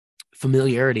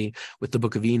familiarity with the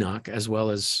book of Enoch, as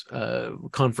well as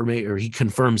confirmation, or he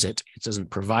confirms it. It doesn't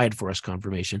provide for us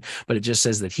confirmation, but it just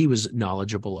says that he was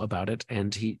knowledgeable about it.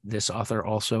 And this author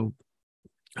also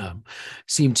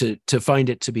seemed to find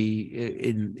it to be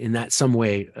in that some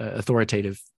way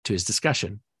authoritative to his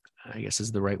discussion, I guess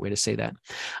is the right way to say that.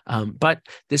 But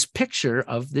this picture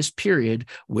of this period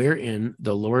wherein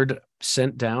the Lord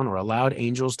sent down or allowed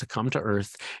angels to come to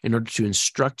earth in order to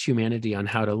instruct humanity on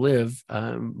how to live,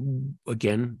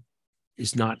 again,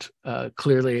 is not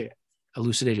clearly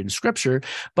elucidated in Scripture,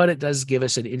 but it does give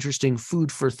us an interesting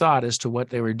food for thought as to what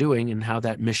they were doing and how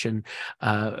that mission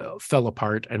fell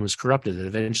apart and was corrupted. And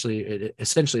eventually,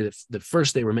 essentially, the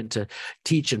first they were meant to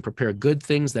teach and prepare good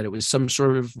things, that it was some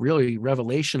sort of really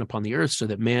revelation upon the earth so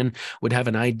that man would have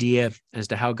an idea as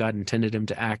to how God intended him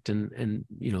to act and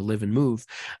live and move.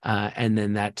 And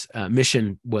then that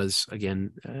mission was,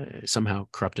 again, somehow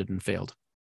corrupted and failed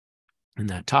in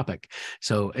that topic.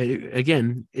 So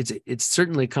again, it's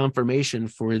certainly confirmation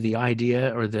for the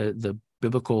idea or the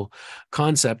biblical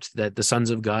concept that the sons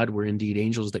of God were indeed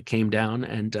angels that came down,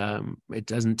 and it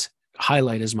doesn't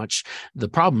highlight as much the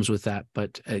problems with that,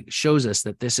 but it shows us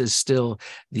that this is still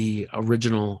the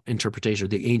original interpretation,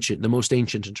 the most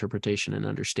ancient interpretation and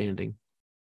understanding.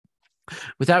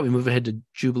 With that, we move ahead to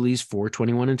Jubilees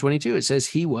 4:21 and 22. It says,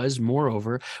 he was,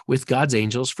 moreover, with God's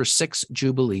angels for 6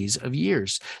 jubilees of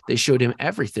years. They showed him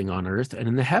everything on earth and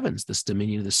in the heavens, the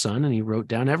dominion of the sun, and he wrote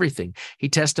down everything. He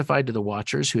testified to the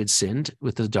watchers who had sinned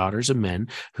with the daughters of men,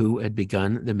 who had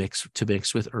begun to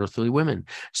mix with earthly women,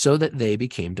 so that they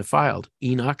became defiled.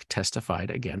 Enoch testified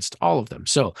against all of them.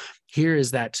 So here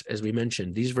is that, as we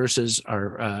mentioned, these verses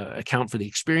are account for the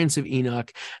experience of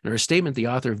Enoch, and are a statement the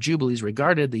author of Jubilees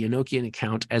regarded the Enochian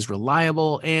account as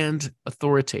reliable and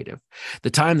authoritative. The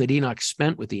time that Enoch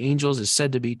spent with the angels is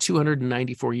said to be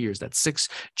 294 years. That's 6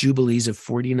 Jubilees of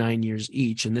 49 years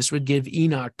each, and this would give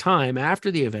Enoch time after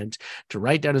the event to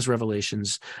write down his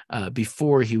revelations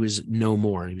before he was no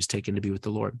more, and he was taken to be with the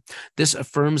Lord. This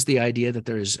affirms the idea that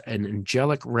there is an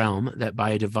angelic realm that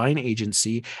by a divine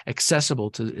agency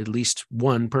accessible to at least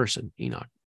one person, Enoch.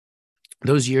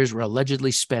 Those years were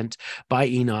allegedly spent by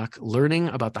Enoch learning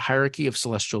about the hierarchy of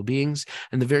celestial beings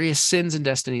and the various sins and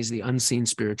destinies of the unseen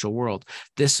spiritual world.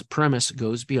 This premise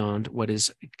goes beyond what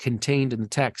is contained in the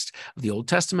text of the Old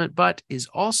Testament, but is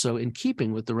also in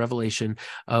keeping with the revelation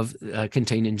of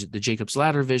contained in the Jacob's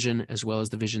Ladder vision, as well as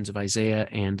the visions of Isaiah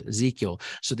and Ezekiel.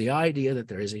 So the idea that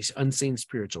there is an unseen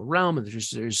spiritual realm, and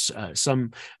there's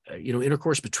some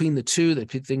intercourse between the two, that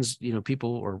things,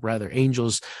 people, or rather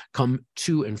angels, come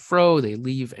to and fro. They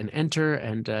leave and enter.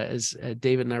 And as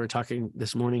David and I were talking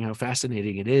this morning, how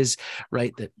fascinating it is,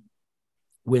 right, that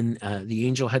when the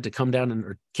angel had to come down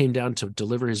or came down to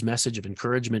deliver his message of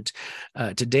encouragement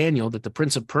to Daniel, that the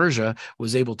prince of Persia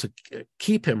was able to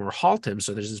keep him or halt him.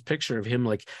 So there's this picture of him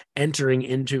like entering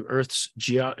into Earth's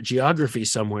geography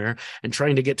somewhere and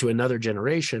trying to get to another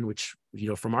generation, which,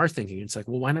 from our thinking, it's like,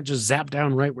 well, why not just zap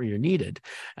down right where you're needed?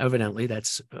 Evidently,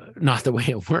 that's not the way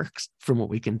it works from what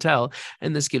we can tell.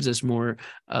 And this gives us more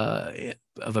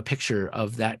of a picture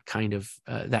of that kind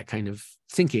of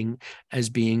thinking as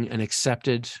being an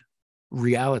accepted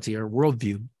reality or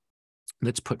worldview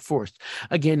that's put forth.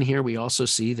 Again, here we also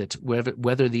see that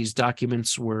whether these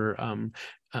documents were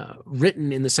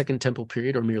written in the Second Temple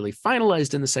period or merely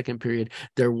finalized in the second period,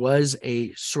 there was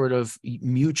a sort of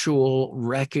mutual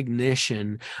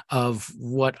recognition of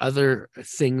what other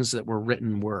things that were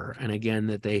written were. And again,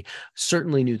 that they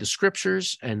certainly knew the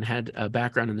scriptures and had a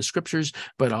background in the scriptures,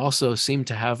 but also seemed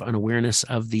to have an awareness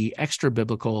of the extra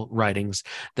biblical writings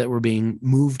that were being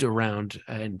moved around,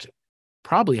 and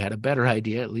probably had a better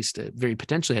idea, at least very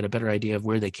potentially had a better idea of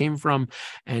where they came from,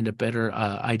 and a better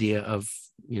idea of,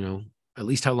 at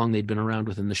least how long they'd been around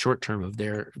within the short term of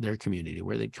their community,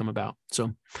 where they'd come about.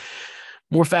 So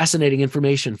more fascinating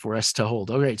information for us to hold.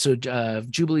 All right, so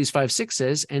Jubilees 5:6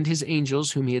 says, and his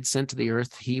angels whom he had sent to the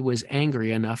earth, he was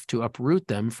angry enough to uproot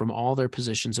them from all their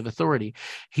positions of authority.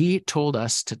 He told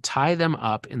us to tie them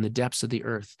up in the depths of the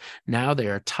earth. Now they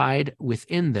are tied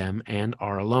within them and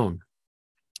are alone.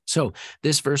 So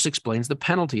this verse explains the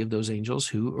penalty of those angels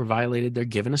who violated their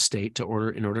given estate in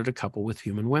order to couple with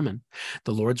human women.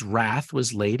 The Lord's wrath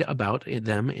was laid about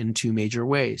them in two major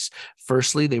ways.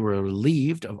 Firstly, they were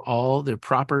relieved of all their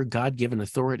proper God-given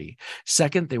authority.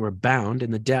 Second, they were bound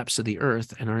in the depths of the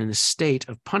earth and are in a state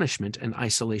of punishment and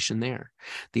isolation there.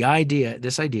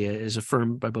 This idea is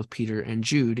affirmed by both Peter and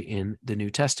Jude in the New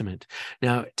Testament.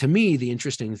 Now, to me, the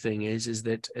interesting thing is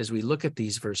that as we look at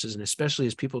these verses, and especially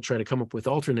as people try to come up with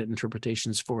alternate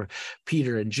interpretations for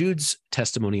Peter and Jude's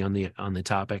testimony on the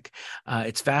topic,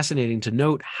 it's fascinating to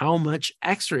note how much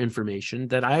extra information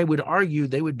that I would argue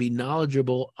they would be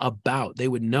knowledgeable about. They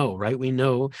would know, right? We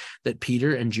know that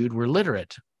Peter and Jude were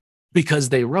literate because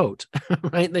they wrote,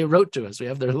 right? They wrote to us. We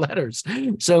have their letters.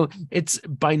 So it's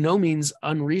by no means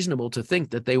unreasonable to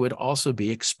think that they would also be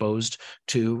exposed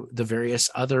to the various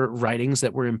other writings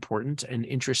that were important and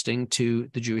interesting to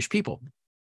the Jewish people.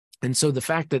 And so the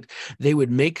fact that they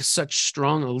would make such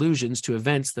strong allusions to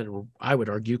events that are, I would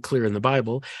argue, clear in the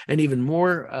Bible, and even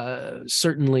more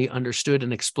certainly understood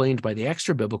and explained by the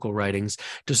extra biblical writings,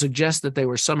 to suggest that they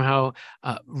were somehow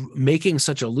making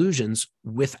such allusions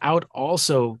without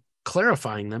also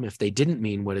clarifying them, if they didn't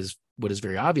mean what is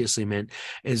very obviously meant,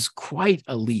 is quite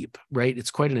a leap, right?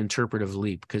 It's quite an interpretive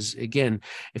leap, because again,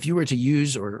 if you were to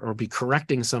use or be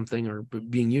correcting something or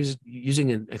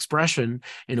using an expression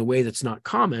in a way that's not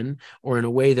common or in a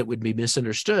way that would be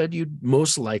misunderstood, you'd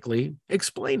most likely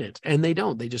explain it. And they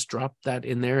don't. They just drop that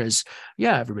in there as,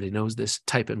 yeah, everybody knows this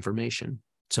type information.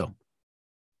 So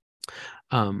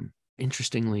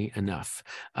interestingly enough,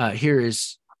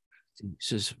 here's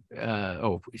 2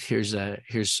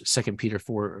 Peter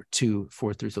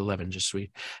 4:2-4-11, just so we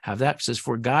have that. It says,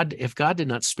 if God did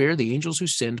not spare the angels who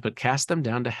sinned, but cast them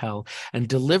down to hell and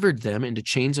delivered them into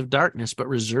chains of darkness, but to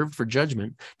be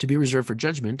reserved for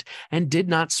judgment, and did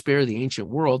not spare the ancient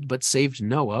world, but saved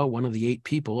Noah, one of the 8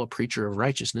 people, a preacher of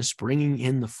righteousness, bringing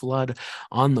in the flood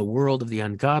on the world of the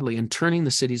ungodly, and turning the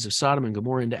cities of Sodom and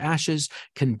Gomorrah into ashes,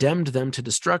 condemned them to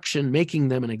destruction, making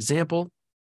them an example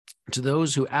to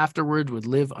those who afterward would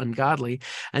live ungodly,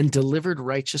 and delivered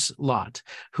righteous Lot,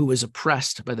 who was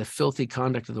oppressed by the filthy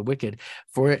conduct of the wicked.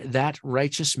 For that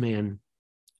righteous man,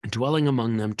 dwelling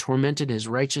among them, tormented his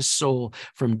righteous soul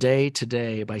from day to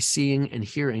day by seeing and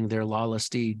hearing their lawless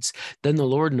deeds. Then the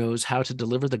Lord knows how to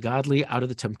deliver the godly out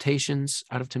of temptations,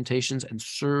 and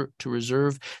to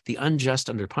reserve the unjust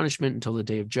under punishment until the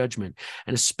day of judgment,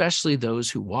 and especially those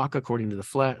who walk according to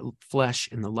the flesh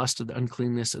in the lust of the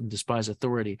uncleanness and despise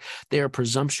authority. They are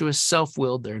presumptuous,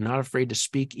 self-willed. They're not afraid to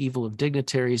speak evil of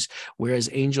dignitaries, whereas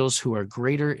angels who are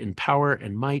greater in power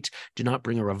and might do not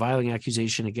bring a reviling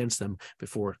accusation against them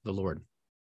before the Lord.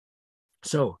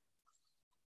 So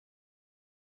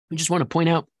we just want to point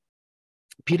out,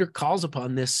 Peter calls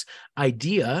upon this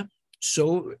idea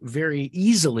so very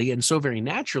easily and so very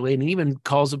naturally, and even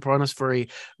calls upon us for a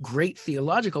great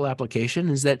theological application,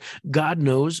 is that God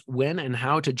knows when and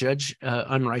how to judge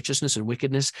unrighteousness and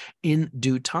wickedness in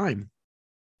due time.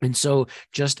 And so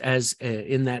just as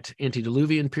in that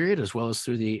antediluvian period, as well as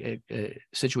through the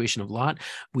situation of Lot,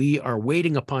 we are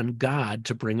waiting upon God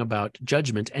to bring about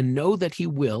judgment, and know that he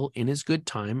will in his good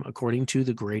time, according to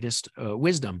the greatest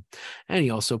wisdom. And he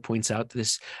also points out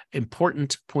this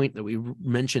important point that we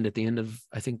mentioned at the end of,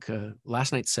 I think,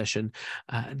 last night's session,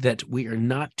 that we are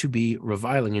not to be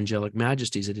reviling angelic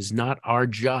majesties. It is not our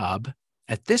job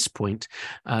at this point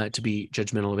to be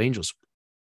judgmental of angels.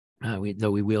 Though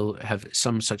we will have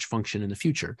some such function in the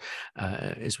future,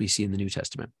 as we see in the New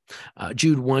Testament.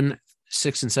 Jude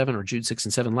 1:6-7, or Jude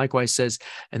 6-7, likewise says,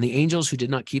 and the angels who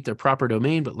did not keep their proper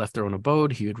domain, but left their own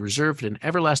abode, he had reserved in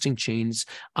everlasting chains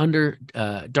under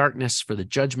darkness for the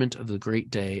judgment of the great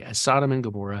day, as Sodom and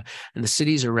Gomorrah and the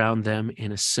cities around them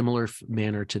in a similar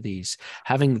manner to these,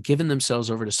 having given themselves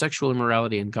over to sexual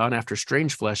immorality and gone after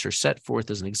strange flesh, are set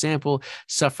forth as an example,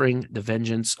 suffering the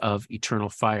vengeance of eternal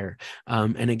fire.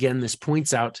 And again, this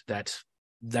points out that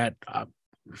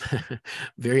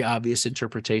very obvious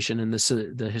interpretation, and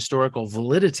the historical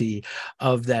validity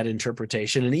of that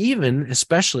interpretation, and even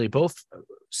especially both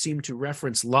seem to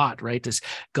reference Lot, right, as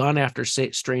gone after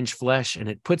strange flesh, and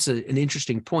it puts an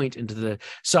interesting point into the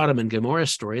Sodom and Gomorrah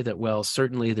story, that, well,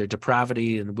 certainly their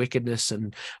depravity and wickedness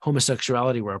and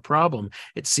homosexuality were a problem.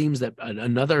 It seems that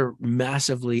another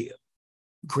massively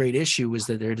great issue was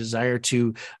that their desire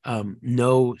to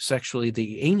know sexually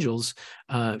the angels,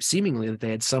 seemingly that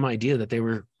they had some idea that there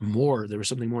was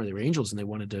something more. They were angels, and they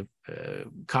wanted to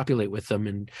copulate with them,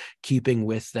 in keeping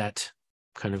with that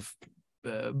kind of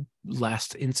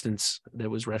last instance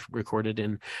that was recorded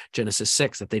in Genesis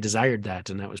 6, that they desired that,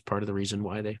 and that was part of the reason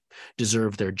why they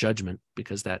deserved their judgment,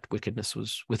 because that wickedness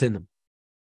was within them.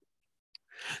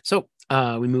 So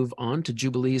we move on to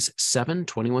Jubilees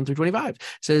 7:21 through 25. It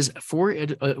says, for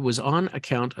it was on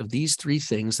account of these three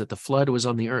things that the flood was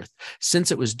on the earth, since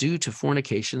it was due to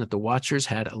fornication that the watchers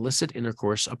had illicit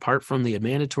intercourse apart from the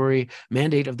mandatory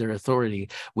mandate of their authority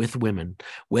with women.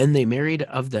 When they married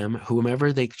of them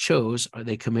whomever they chose,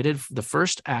 they committed the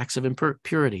first acts of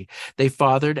impurity. They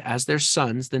fathered as their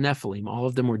sons the Nephilim. All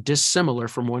of them were dissimilar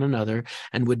from one another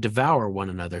and would devour one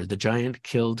another. The giant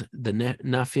killed the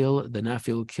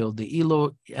Nephil killed the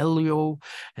Elio,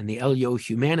 and the Elio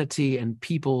humanity and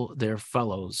people their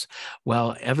fellows.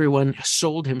 While everyone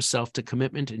sold himself to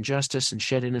commitment, injustice, and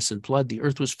shed innocent blood, the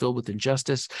earth was filled with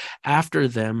injustice. After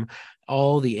them,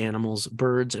 all the animals,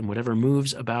 birds, and whatever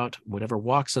moves about, whatever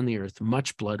walks on the earth,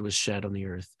 much blood was shed on the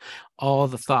earth. All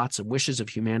the thoughts and wishes of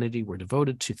humanity were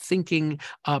devoted to thinking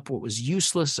up what was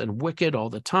useless and wicked all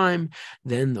the time.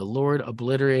 Then the Lord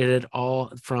obliterated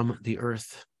all from the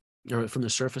earth, or from the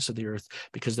surface of the earth,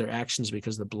 because their actions,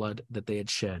 because the blood that they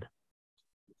had shed.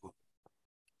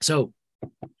 So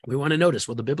we want to notice,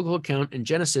 well, the biblical account in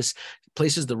Genesis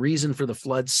places the reason for the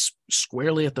floods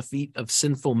squarely at the feet of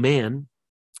sinful man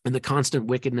and the constant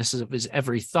wickedness of his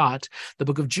every thought. The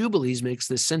book of Jubilees makes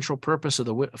the central purpose of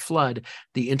the flood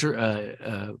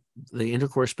the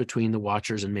intercourse between the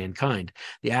watchers and mankind.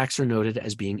 The acts are noted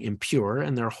as being impure,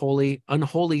 and their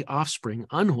unholy offspring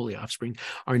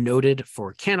are noted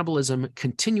for cannibalism,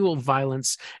 continual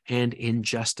violence, and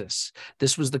injustice.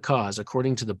 This was the cause,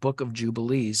 according to the book of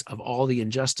Jubilees, of all the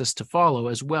injustice to follow,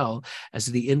 as well as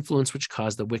the influence which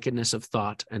caused the wickedness of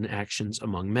thought and actions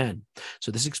among men.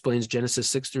 So this explains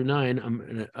Genesis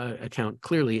 6-9 account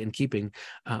clearly in keeping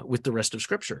with the rest of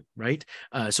Scripture, right?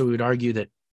 So we would argue that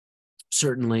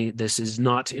certainly this is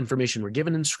not information we're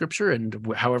given in Scripture,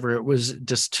 and however it was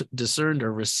discerned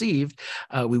or received,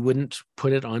 we wouldn't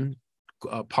put it on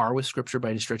par with Scripture by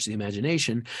any stretch of the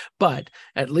imagination. But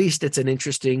at least it's an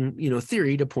interesting,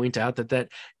 theory to point out that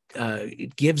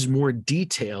it gives more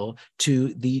detail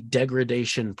to the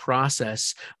degradation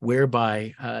process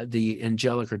whereby the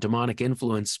angelic or demonic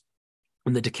influence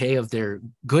and the decay of their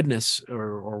goodness,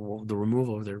 or the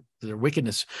removal of their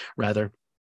wickedness, rather,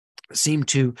 seem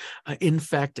to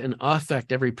infect and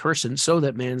affect every person, so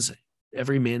that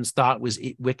every man's thought was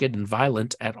wicked and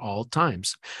violent at all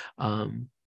times. And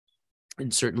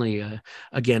certainly,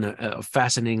 again, a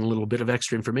fascinating little bit of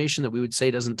extra information that we would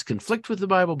say doesn't conflict with the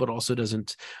Bible, but also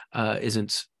doesn't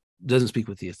speak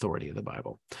with the authority of the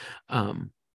Bible.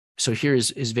 So here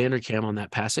is Vanderkam on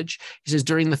that passage. He says,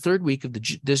 during the third week of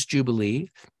this Jubilee,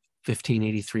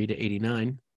 1583 to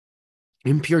 89,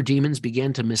 impure demons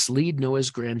began to mislead Noah's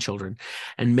grandchildren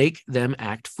and make them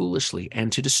act foolishly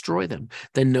and to destroy them.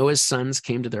 Then Noah's sons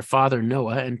came to their father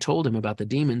Noah and told him about the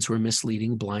demons who were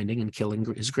misleading, blinding, and killing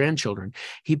his grandchildren.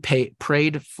 He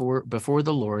prayed before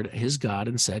the Lord his God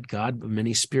and said, God of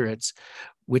many spirits,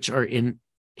 which are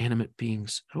inanimate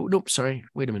beings. Oh, nope, sorry.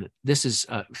 Wait a minute. This is...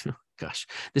 Gosh,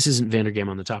 this isn't Vanderkam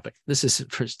on the topic. This is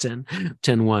verse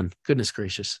 10:1. Goodness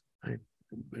gracious. I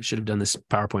should have done this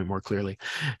PowerPoint more clearly.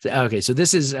 Okay, so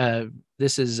this is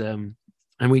and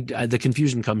the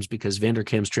confusion comes because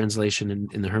Vanderkam's translation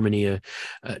in the Hermania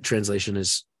translation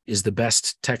is the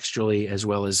best textually, as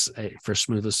well as for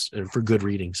smoothest, for good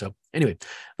reading. So anyway,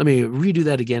 let me redo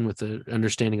that again with the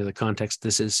understanding of the context.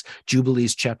 This is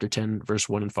Jubilees chapter 10, verse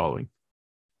 1 and following.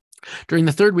 During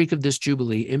the third week of this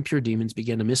Jubilee, impure demons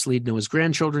began to mislead Noah's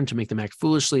grandchildren, to make them act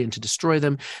foolishly and to destroy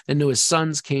them. Then Noah's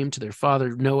sons came to their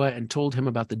father Noah and told him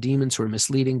about the demons who were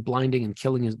misleading, blinding, and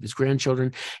killing his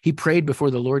grandchildren. He prayed before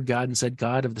the Lord God and said,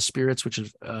 God of the spirits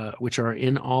which are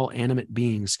in all animate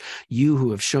beings, you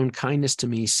who have shown kindness to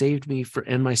me, saved me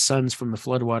and my sons from the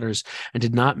floodwaters, and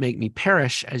did not make me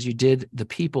perish as you did the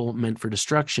people meant for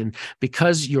destruction,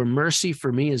 because your mercy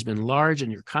for me has been large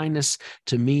and your kindness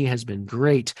to me has been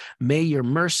great. May your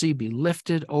mercy be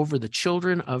lifted over the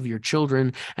children of your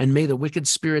children, and may the wicked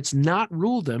spirits not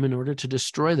rule them in order to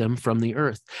destroy them from the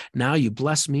earth. Now you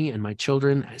bless me and my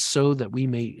children so that we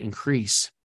may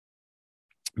increase,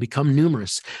 become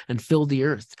numerous, and fill the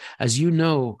earth. As you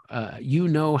know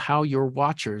how your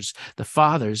watchers, the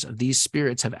fathers of these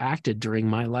spirits, have acted during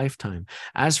my lifetime.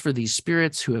 As for these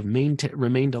spirits who have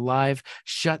remained alive,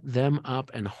 shut them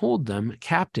up and hold them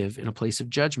captive in a place of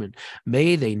judgment.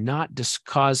 May they not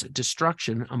cause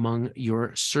destruction among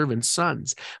your servants'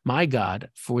 sons, my God,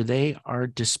 for they are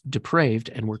depraved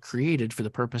and were created for the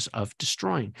purpose of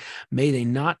destroying. May they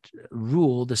not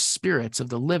rule the spirits of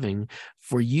the living,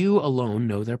 for you alone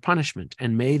know their punishment,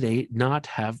 and may they not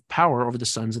have power over the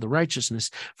sons of the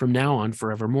righteousness from now on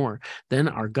forevermore. Then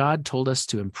our God told us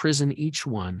to imprison each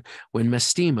one. When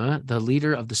Mastema, the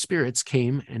leader of the spirits,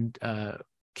 came and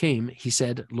came, he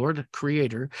said, Lord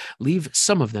Creator, leave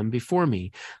some of them before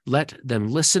me. Let them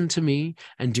listen to me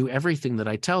and do everything that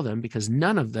I tell them, because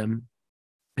none of them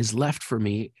is left for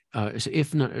me.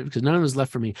 Because none of them is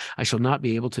left for me, I shall not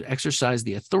be able to exercise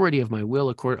the authority of my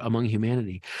will among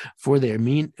humanity, for they are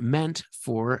meant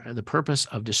for the purpose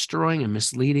of destroying and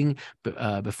misleading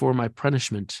before my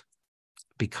punishment,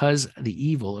 because the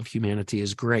evil of humanity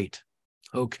is great.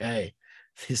 Okay.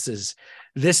 This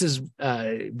is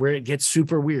where it gets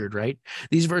super weird, right?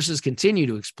 These verses continue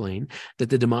to explain that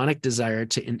the demonic desire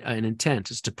and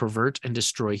intent is to pervert and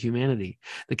destroy humanity.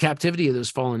 The captivity of those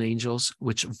fallen angels,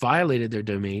 which violated their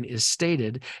domain, is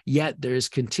stated, yet there is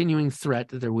continuing threat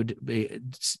that there would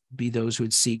be those who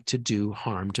would seek to do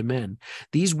harm to men.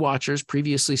 These watchers,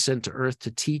 previously sent to earth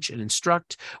to teach and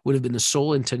instruct, would have the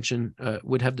sole intention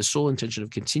of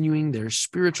continuing their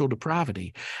spiritual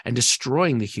depravity and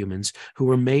destroying the humans who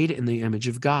were made in the image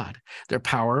of God. Their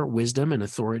power, wisdom, and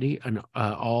authority and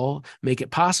all make it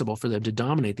possible for them to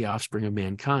dominate the offspring of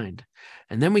mankind.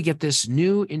 And then we get this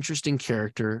new interesting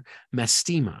character,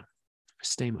 Mastema.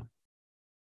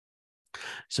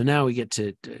 So now we get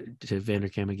to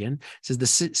Vanderkam again. It says the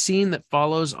scene that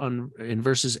follows in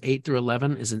verses 8 through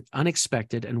 11 is an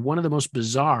unexpected and one of the most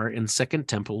bizarre in Second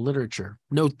Temple literature.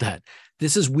 Note that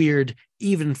this is weird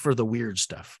even for the weird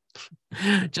stuff.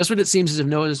 Just when it seems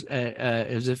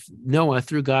as if Noah,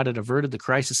 through God, had averted the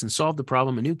crisis and solved the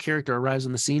problem, a new character arrives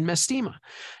on the scene, Mastema.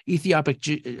 Ethiopic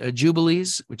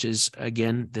Jubilees, which is,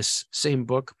 again, this same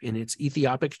book in its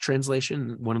Ethiopic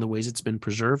translation, one of the ways it's been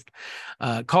preserved,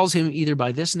 calls him either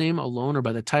by this name alone or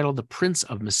by the title, the Prince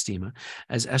of Mastema,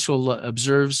 as Eshel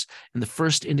observes in the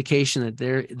first indication that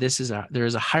there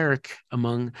is a hierarchy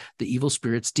among the evil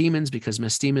spirits, demons, because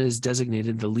Mastema is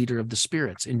designated the leader of the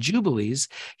spirits. In Jubilees,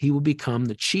 he will become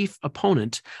the chief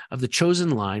opponent of the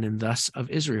chosen line and thus of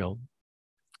Israel.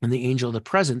 And the angel of the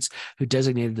presence, who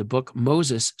designated the book,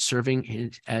 Moses,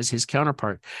 serving as his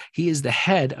counterpart. He is the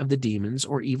head of the demons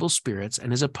or evil spirits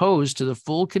and is opposed to the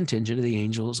full contingent of the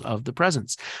angels of the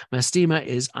presence. Mastema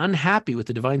is unhappy with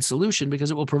the divine solution because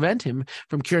it will prevent him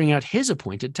from carrying out his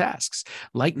appointed tasks.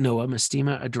 Like Noah,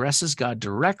 Mastema addresses God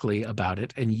directly about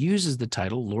it and uses the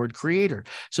title Lord Creator.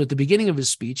 So at the beginning of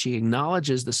his speech, he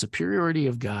acknowledges the superiority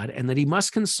of God and that he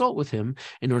must consult with him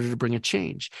in order to bring a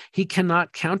change. He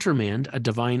cannot countermand a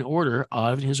divine order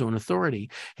of his own authority.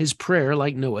 His prayer,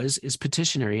 like Noah's, is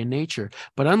petitionary in nature,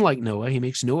 but unlike Noah, he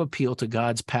makes no appeal to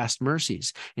God's past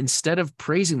mercies. Instead of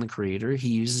praising the Creator, he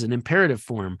uses an imperative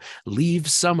form, leave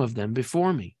some of them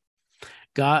before me.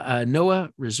 Noah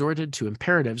resorted to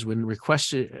imperatives when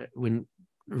requesting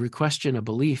a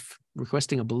belief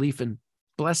in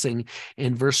blessing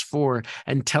in verse 4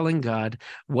 and telling God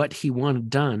what he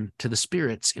wanted done to the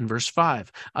spirits in verse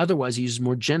 5. Otherwise, he uses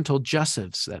more gentle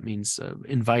jussives. That means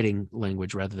inviting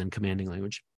language rather than commanding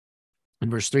language. In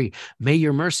verse 3, may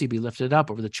your mercy be lifted up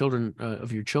over the children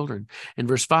of your children. In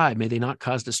verse 5, may they not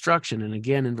cause destruction. And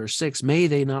again in verse 6, may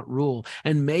they not rule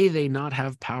and may they not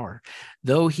have power.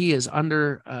 Though he is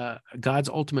under God's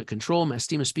ultimate control,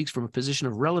 Mastema speaks from a position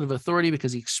of relative authority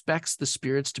because he expects the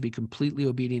spirits to be completely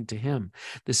obedient to him.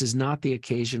 This is not the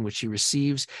occasion which he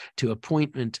receives to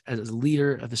appointment as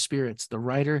leader of the spirits. The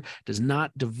writer does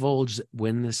not divulge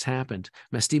when this happened.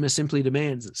 Mastema simply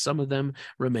demands that some of them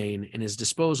remain in his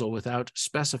disposal without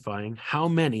specifying how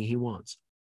many he wants.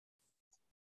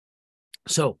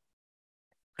 So,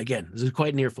 again, this is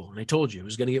quite an earful, and I told you it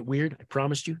was going to get weird. I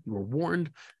promised you. You were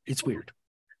warned. It's weird.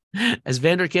 As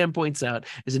Vanderkam points out,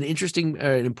 is an interesting,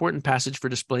 an important passage for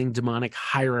displaying demonic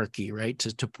hierarchy, right?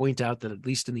 To point out that at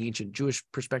least in the ancient Jewish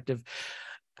perspective,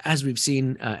 as we've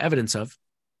seen evidence of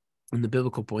in the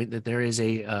biblical point, that there is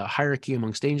a hierarchy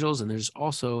amongst angels, and there's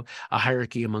also a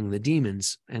hierarchy among the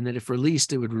demons, and that if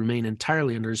released, it would remain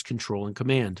entirely under his control and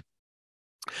command.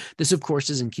 This, of course,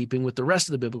 is in keeping with the rest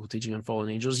of the biblical teaching on fallen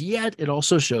angels, yet it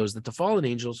also shows that the fallen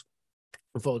angels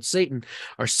who followed Satan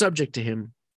are subject to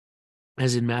him,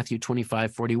 as in Matthew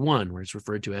 25:41, where it's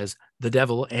referred to as the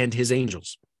devil and his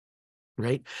angels.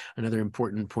 Right? Another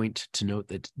important point to note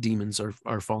that demons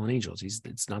are fallen angels.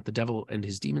 It's not the devil and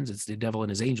his demons, it's the devil and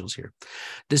his angels here.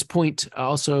 This point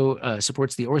also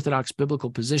supports the orthodox biblical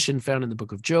position found in the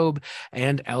book of Job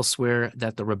and elsewhere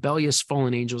that the rebellious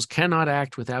fallen angels cannot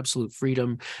act with absolute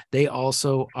freedom. They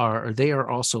are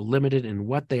also limited in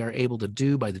what they are able to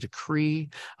do by the decree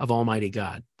of Almighty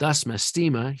God. Thus,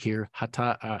 Mastema here,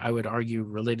 I would argue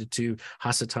related to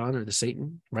Hasatan or the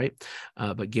Satan, right?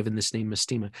 But given this name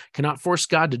Mastema, cannot force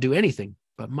God to do anything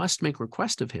but must make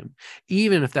request of him.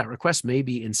 Even if that request may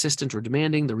be insistent or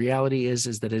demanding, the reality is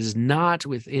that it is not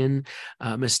within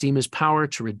Mestima's power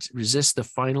to resist the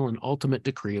final and ultimate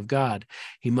decree of God.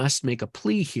 He must make a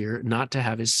plea here not to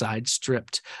have his side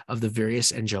stripped of the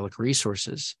various angelic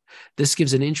resources. This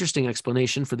gives an interesting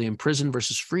explanation for the imprisoned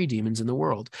versus free demons in the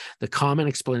world. The common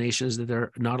explanation is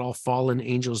that not all fallen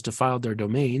angels defiled their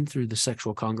domain through the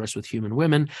sexual congress with human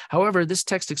women. However, this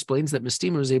text explains that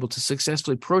Mestima was able to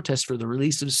successfully protest for the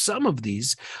release of some of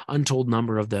these, untold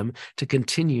number of them, to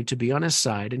continue to be on his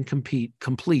side and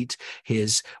complete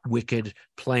his wicked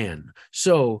plan.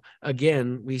 So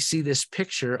again, we see this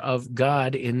picture of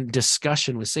God in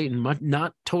discussion with Satan,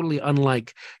 not totally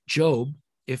unlike Job,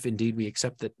 if indeed we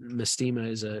accept that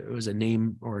Mestima was a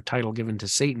name or a title given to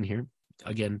Satan here.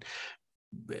 Again,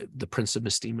 the Prince of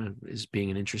Mestima is being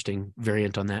an interesting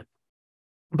variant on that.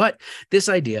 But this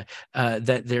idea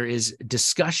that there is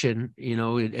discussion,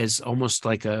 as almost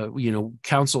like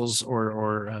councils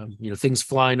or things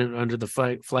flying under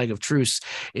the flag of truce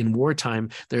in wartime.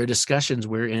 There are discussions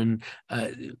wherein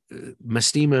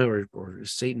Mestima or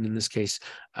Satan in this case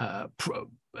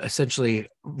essentially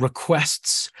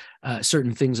requests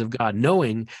certain things of God,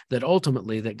 knowing that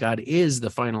ultimately that God is the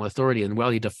final authority. And while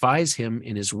he defies him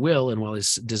in his will, and while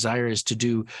his desire is to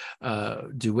do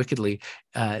wickedly,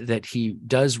 that he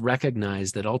does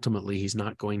recognize that ultimately he's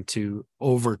not going to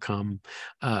overcome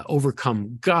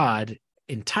God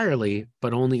entirely,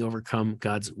 but only overcome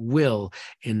God's will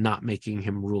in not making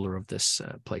him ruler of this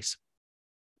place.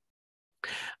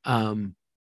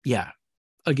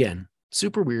 Again,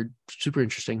 super weird, super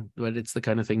interesting, but it's the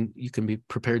kind of thing you can be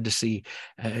prepared to see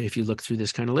if you look through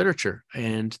this kind of literature.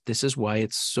 And this is why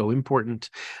it's so important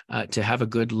to have a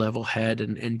good level head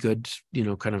and good,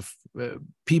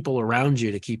 people around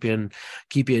you to keep you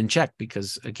in check.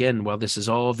 Because again, while this is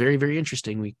all very, very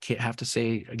interesting, we can't have to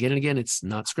say again and again, it's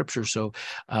not scripture. So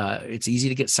it's easy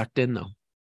to get sucked in though.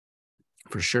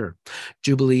 For sure.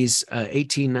 Jubilees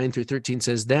 18:9-13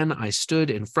 says, "Then I stood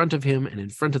in front of him and in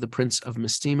front of the prince of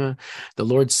Mestima. The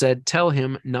Lord said, 'Tell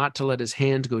him not to let his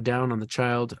hand go down on the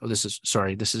child.'" Oh, this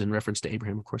is in reference to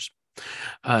Abraham, of course.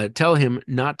 "Tell him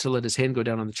not to let his hand go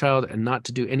down on the child and not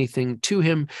to do anything to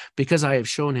him, because I have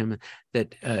shown him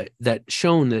that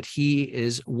he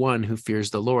is one who fears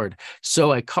the Lord.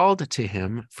 So I called to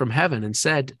him from heaven and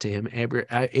said to him,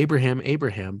 'Abraham,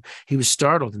 Abraham.' He was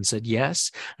startled and said,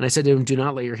 'Yes.' And I said to him, 'Do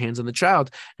not lay your hands on the child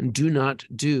and do not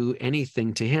do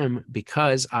anything to him,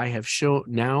 because I have shown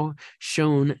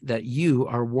that you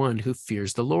are one who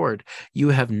fears the Lord. You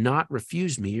have not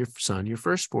refused me, your son, your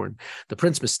firstborn.' The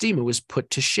prince Mestima was put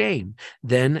to shame.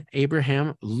 Then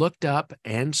Abraham looked up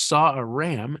and saw a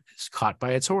ram caught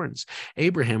by its horns.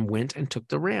 Abraham went and took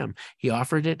the ram. He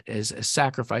offered it as a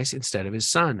sacrifice instead of his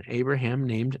son. Abraham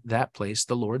named that place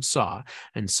the Lord saw,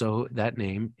 and so that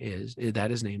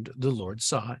is named the Lord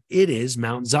saw. It is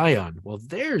Mount Zion." Well,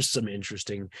 there's some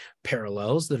interesting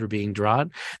parallels that are being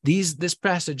drawn. This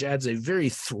passage adds a very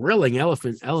thrilling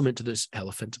element to this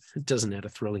elephant. It doesn't add a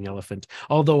thrilling elephant,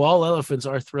 although all elephants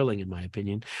are thrilling in my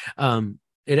opinion.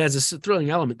 It has a thrilling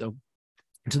element though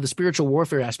to the spiritual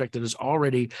warfare aspect that is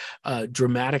already a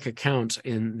dramatic account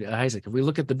in Isaac. If we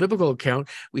look at the biblical account,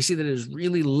 we see that it is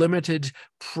really limited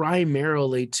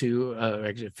primarily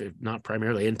to, not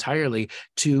primarily, entirely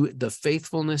to the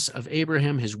faithfulness of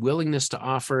Abraham, his willingness to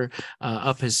offer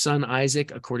up his son Isaac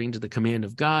according to the command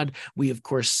of God. We, of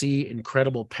course, see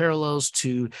incredible parallels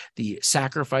to the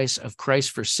sacrifice of Christ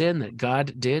for sin, that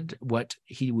God did what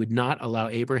he would not allow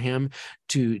Abraham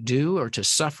to do or to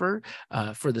suffer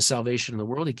for the salvation of the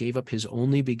world. He gave up his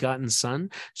only begotten son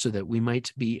so that we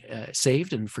might be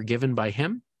saved and forgiven by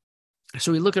him.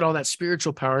 So we look at all that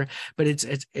spiritual power, but it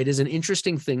is an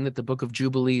interesting thing that the book of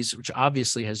Jubilees, which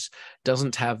obviously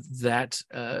doesn't have that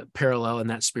parallel and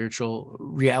that spiritual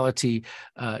reality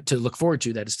to look forward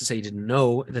to. That is to say, he didn't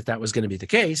know that was going to be the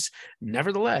case.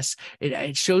 Nevertheless,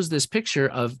 it shows this picture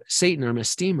of Satan or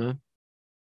Mestima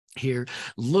here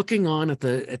looking on at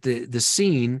the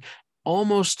scene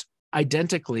almost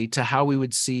identically to how we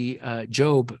would see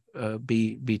Job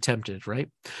be tempted, right?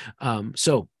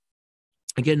 So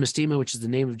again, Mestima, which is the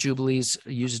name of Jubilees,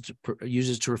 uses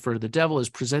to refer to the devil, is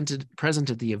present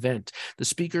at the event. The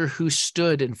speaker who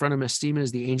stood in front of Mestima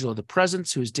is the angel of the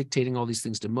presence, who is dictating all these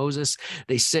things to Moses.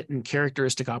 They sit in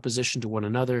characteristic opposition to one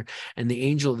another, and the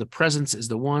angel of the presence is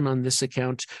the one on this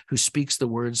account who speaks the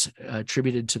words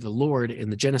attributed to the Lord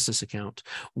in the Genesis account.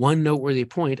 One noteworthy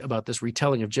point about this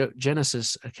retelling of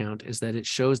Genesis account is that it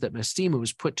shows that Mestima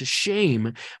was put to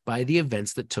shame by the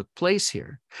events that took place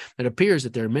here. It appears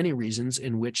that there are many reasons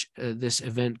in which this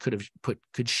event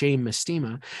could shame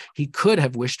Mestima. He could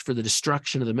have wished for the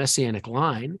destruction of the messianic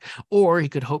line, or he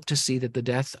could hope to see that the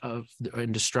death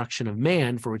and destruction of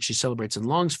man, for which he celebrates and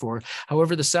longs for.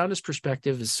 However, the soundest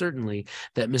perspective is certainly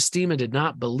that Mestima did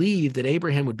not believe that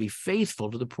Abraham would be faithful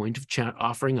to the point of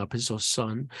offering up his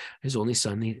only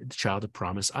son, the child of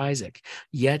promise, Isaac.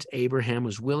 Yet Abraham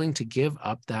was willing to give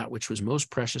up that which was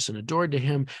most precious and adored to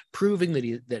him, proving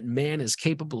that man is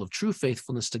capable of true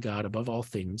faithfulness to God above all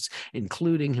things,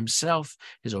 including himself,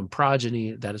 his own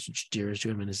progeny, that is which dearest to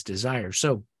him, and his desire.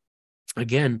 So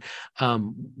again,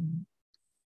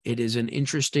 it is an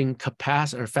interesting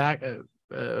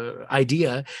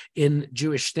idea in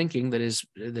Jewish thinking that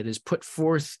is put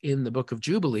forth in the book of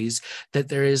Jubilees, that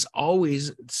there is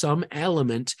always some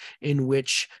element in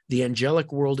which the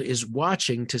angelic world is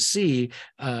watching to see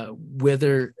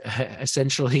whether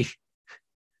essentially,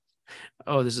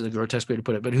 oh, this is a grotesque way to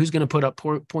put it, but who's going to put up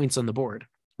points on the board,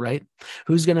 right?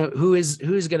 Who is going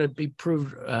to be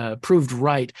proved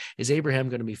right? Is Abraham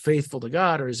going to be faithful to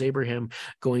God, or is Abraham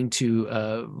going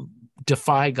to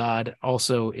defy God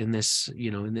also in this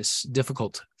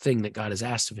difficult thing that God has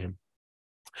asked of him?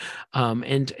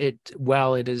 And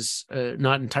while it is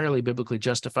not entirely biblically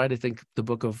justified, I think the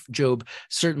book of Job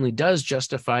certainly does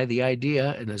justify the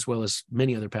idea, and as well as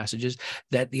many other passages,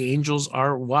 that the angels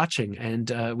are watching,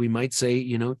 and we might say,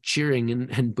 cheering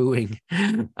and booing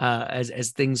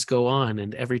as things go on.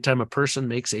 And every time a person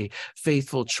makes a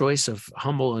faithful choice of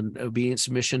humble and obedient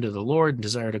submission to the Lord and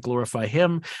desire to glorify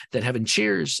him, that heaven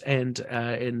cheers, and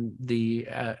in the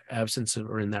absence of,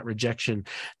 or in that rejection,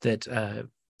 that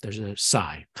there's a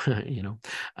sigh,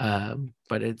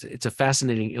 but it's a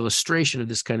fascinating illustration of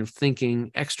this kind of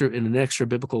thinking in an extra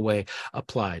biblical way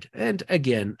applied. And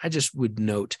again, I just would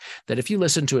note that if you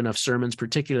listen to enough sermons,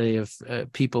 particularly of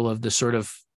people of the sort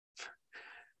of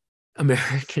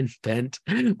American bent,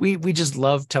 we just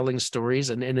love telling stories,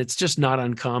 and it's just not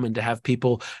uncommon to have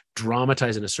people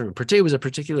dramatize in a sermon. It was a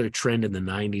particular trend in the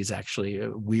 90s, actually, a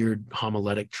weird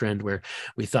homiletic trend where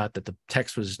we thought that the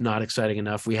text was not exciting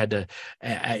enough. We had to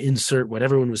insert what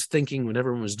everyone was thinking, what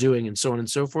everyone was doing, and so on and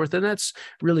so forth. And that's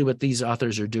really what these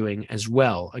authors are doing as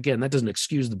well. Again, that doesn't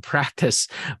excuse the practice,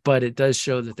 but it does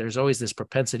show that there's always this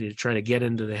propensity to try to get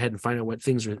into the head and find out what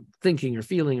things are thinking or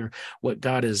feeling, or what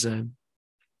God is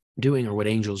doing, or what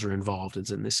angels are involved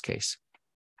in this case.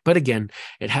 But again,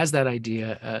 it has that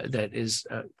idea that is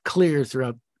clear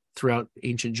throughout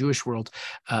ancient Jewish world,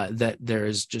 that there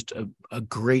is just a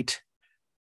great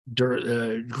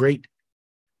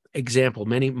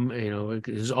example. It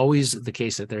is always the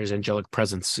case that there is angelic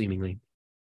presence seemingly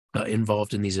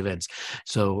involved in these events.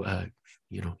 So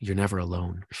you're never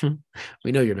alone.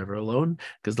 We know you're never alone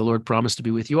because the Lord promised to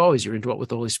be with you always. You're indwelt with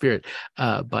the Holy Spirit.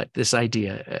 But this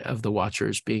idea of the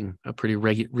watchers being a pretty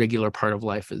regular part of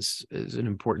life is an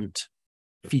important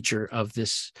feature of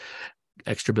this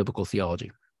extra biblical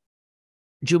theology.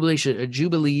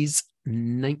 Jubilees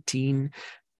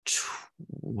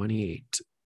 1928.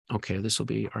 Okay, this will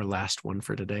be our last one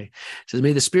for today. It says,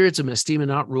 may the spirits of Mestima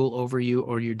not rule over you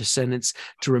or your descendants,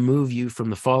 to remove you from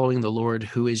the following the Lord,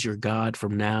 who is your God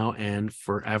from now and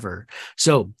forever.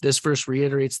 So this verse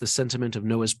reiterates the sentiment of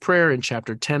Noah's prayer in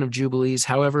chapter 10 of Jubilees.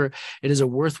 However, it is a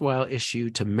worthwhile issue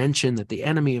to mention that the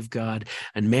enemy of God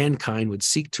and mankind would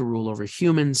seek to rule over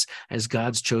humans as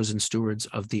God's chosen stewards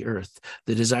of the earth.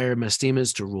 The desire of Mestima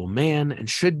is to rule man, and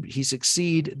should he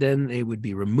succeed, then they would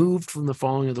be removed from the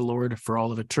following of the Lord for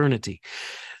all of eternity.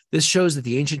 This shows that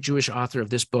the ancient Jewish author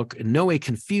of this book was no way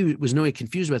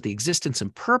confused about the existence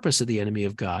and purpose of the enemy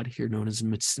of God, here known as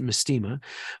Mestima,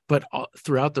 but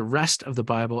throughout the rest of the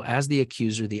Bible as the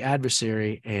accuser, the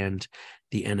adversary, and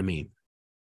the enemy.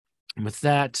 And with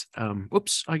that,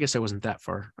 I guess I wasn't that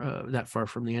far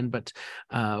from the end, but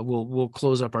we'll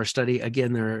close up our study.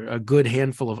 Again, there are a good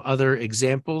handful of other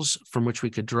examples from which we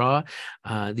could draw.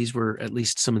 These were at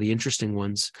least some of the interesting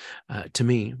ones to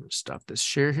me. Stop this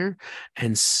share here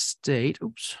and state,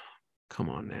 come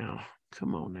on now,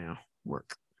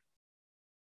 work.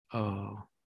 Oh,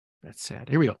 that's sad.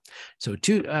 Here we go. So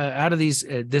out of these,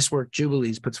 this work,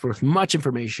 Jubilees, puts forth much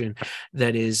information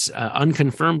that is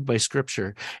unconfirmed by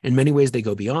Scripture. In many ways, they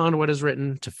go beyond what is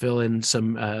written to fill in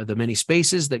some the many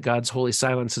spaces that God's holy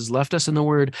silence has left us in the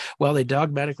Word. While they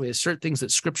dogmatically assert things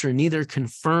that Scripture neither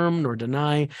confirm nor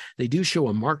deny, they do show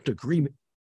a marked agreement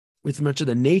with much of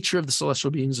the nature of the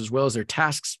celestial beings, as well as their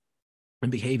tasks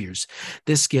and behaviors.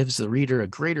 This gives the reader a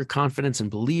greater confidence in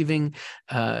believing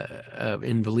that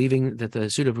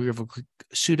the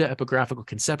pseudo-epigraphical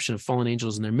conception of fallen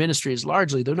angels and their ministry is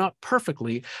largely, though not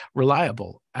perfectly,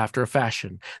 reliable. after a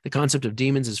fashion. The concept of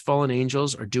demons as fallen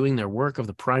angels are doing their work of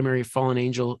the primary fallen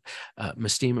angel,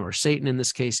 Mastema or Satan in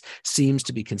this case, seems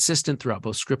to be consistent throughout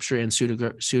both scripture and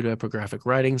pseudepigraphic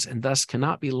writings, and thus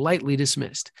cannot be lightly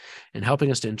dismissed. In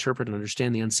helping us to interpret and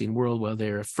understand the unseen world, while they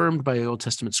are affirmed by the Old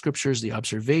Testament scriptures, the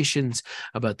observations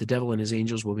about the devil and his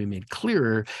angels will be made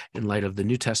clearer in light of the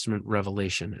New Testament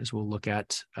revelation, as we'll look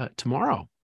at tomorrow.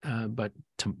 But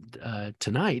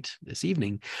tonight, this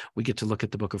evening, we get to look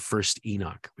at the book of First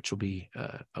Enoch, which will be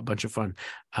a bunch of fun.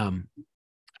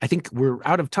 I think we're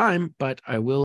out of time, but I will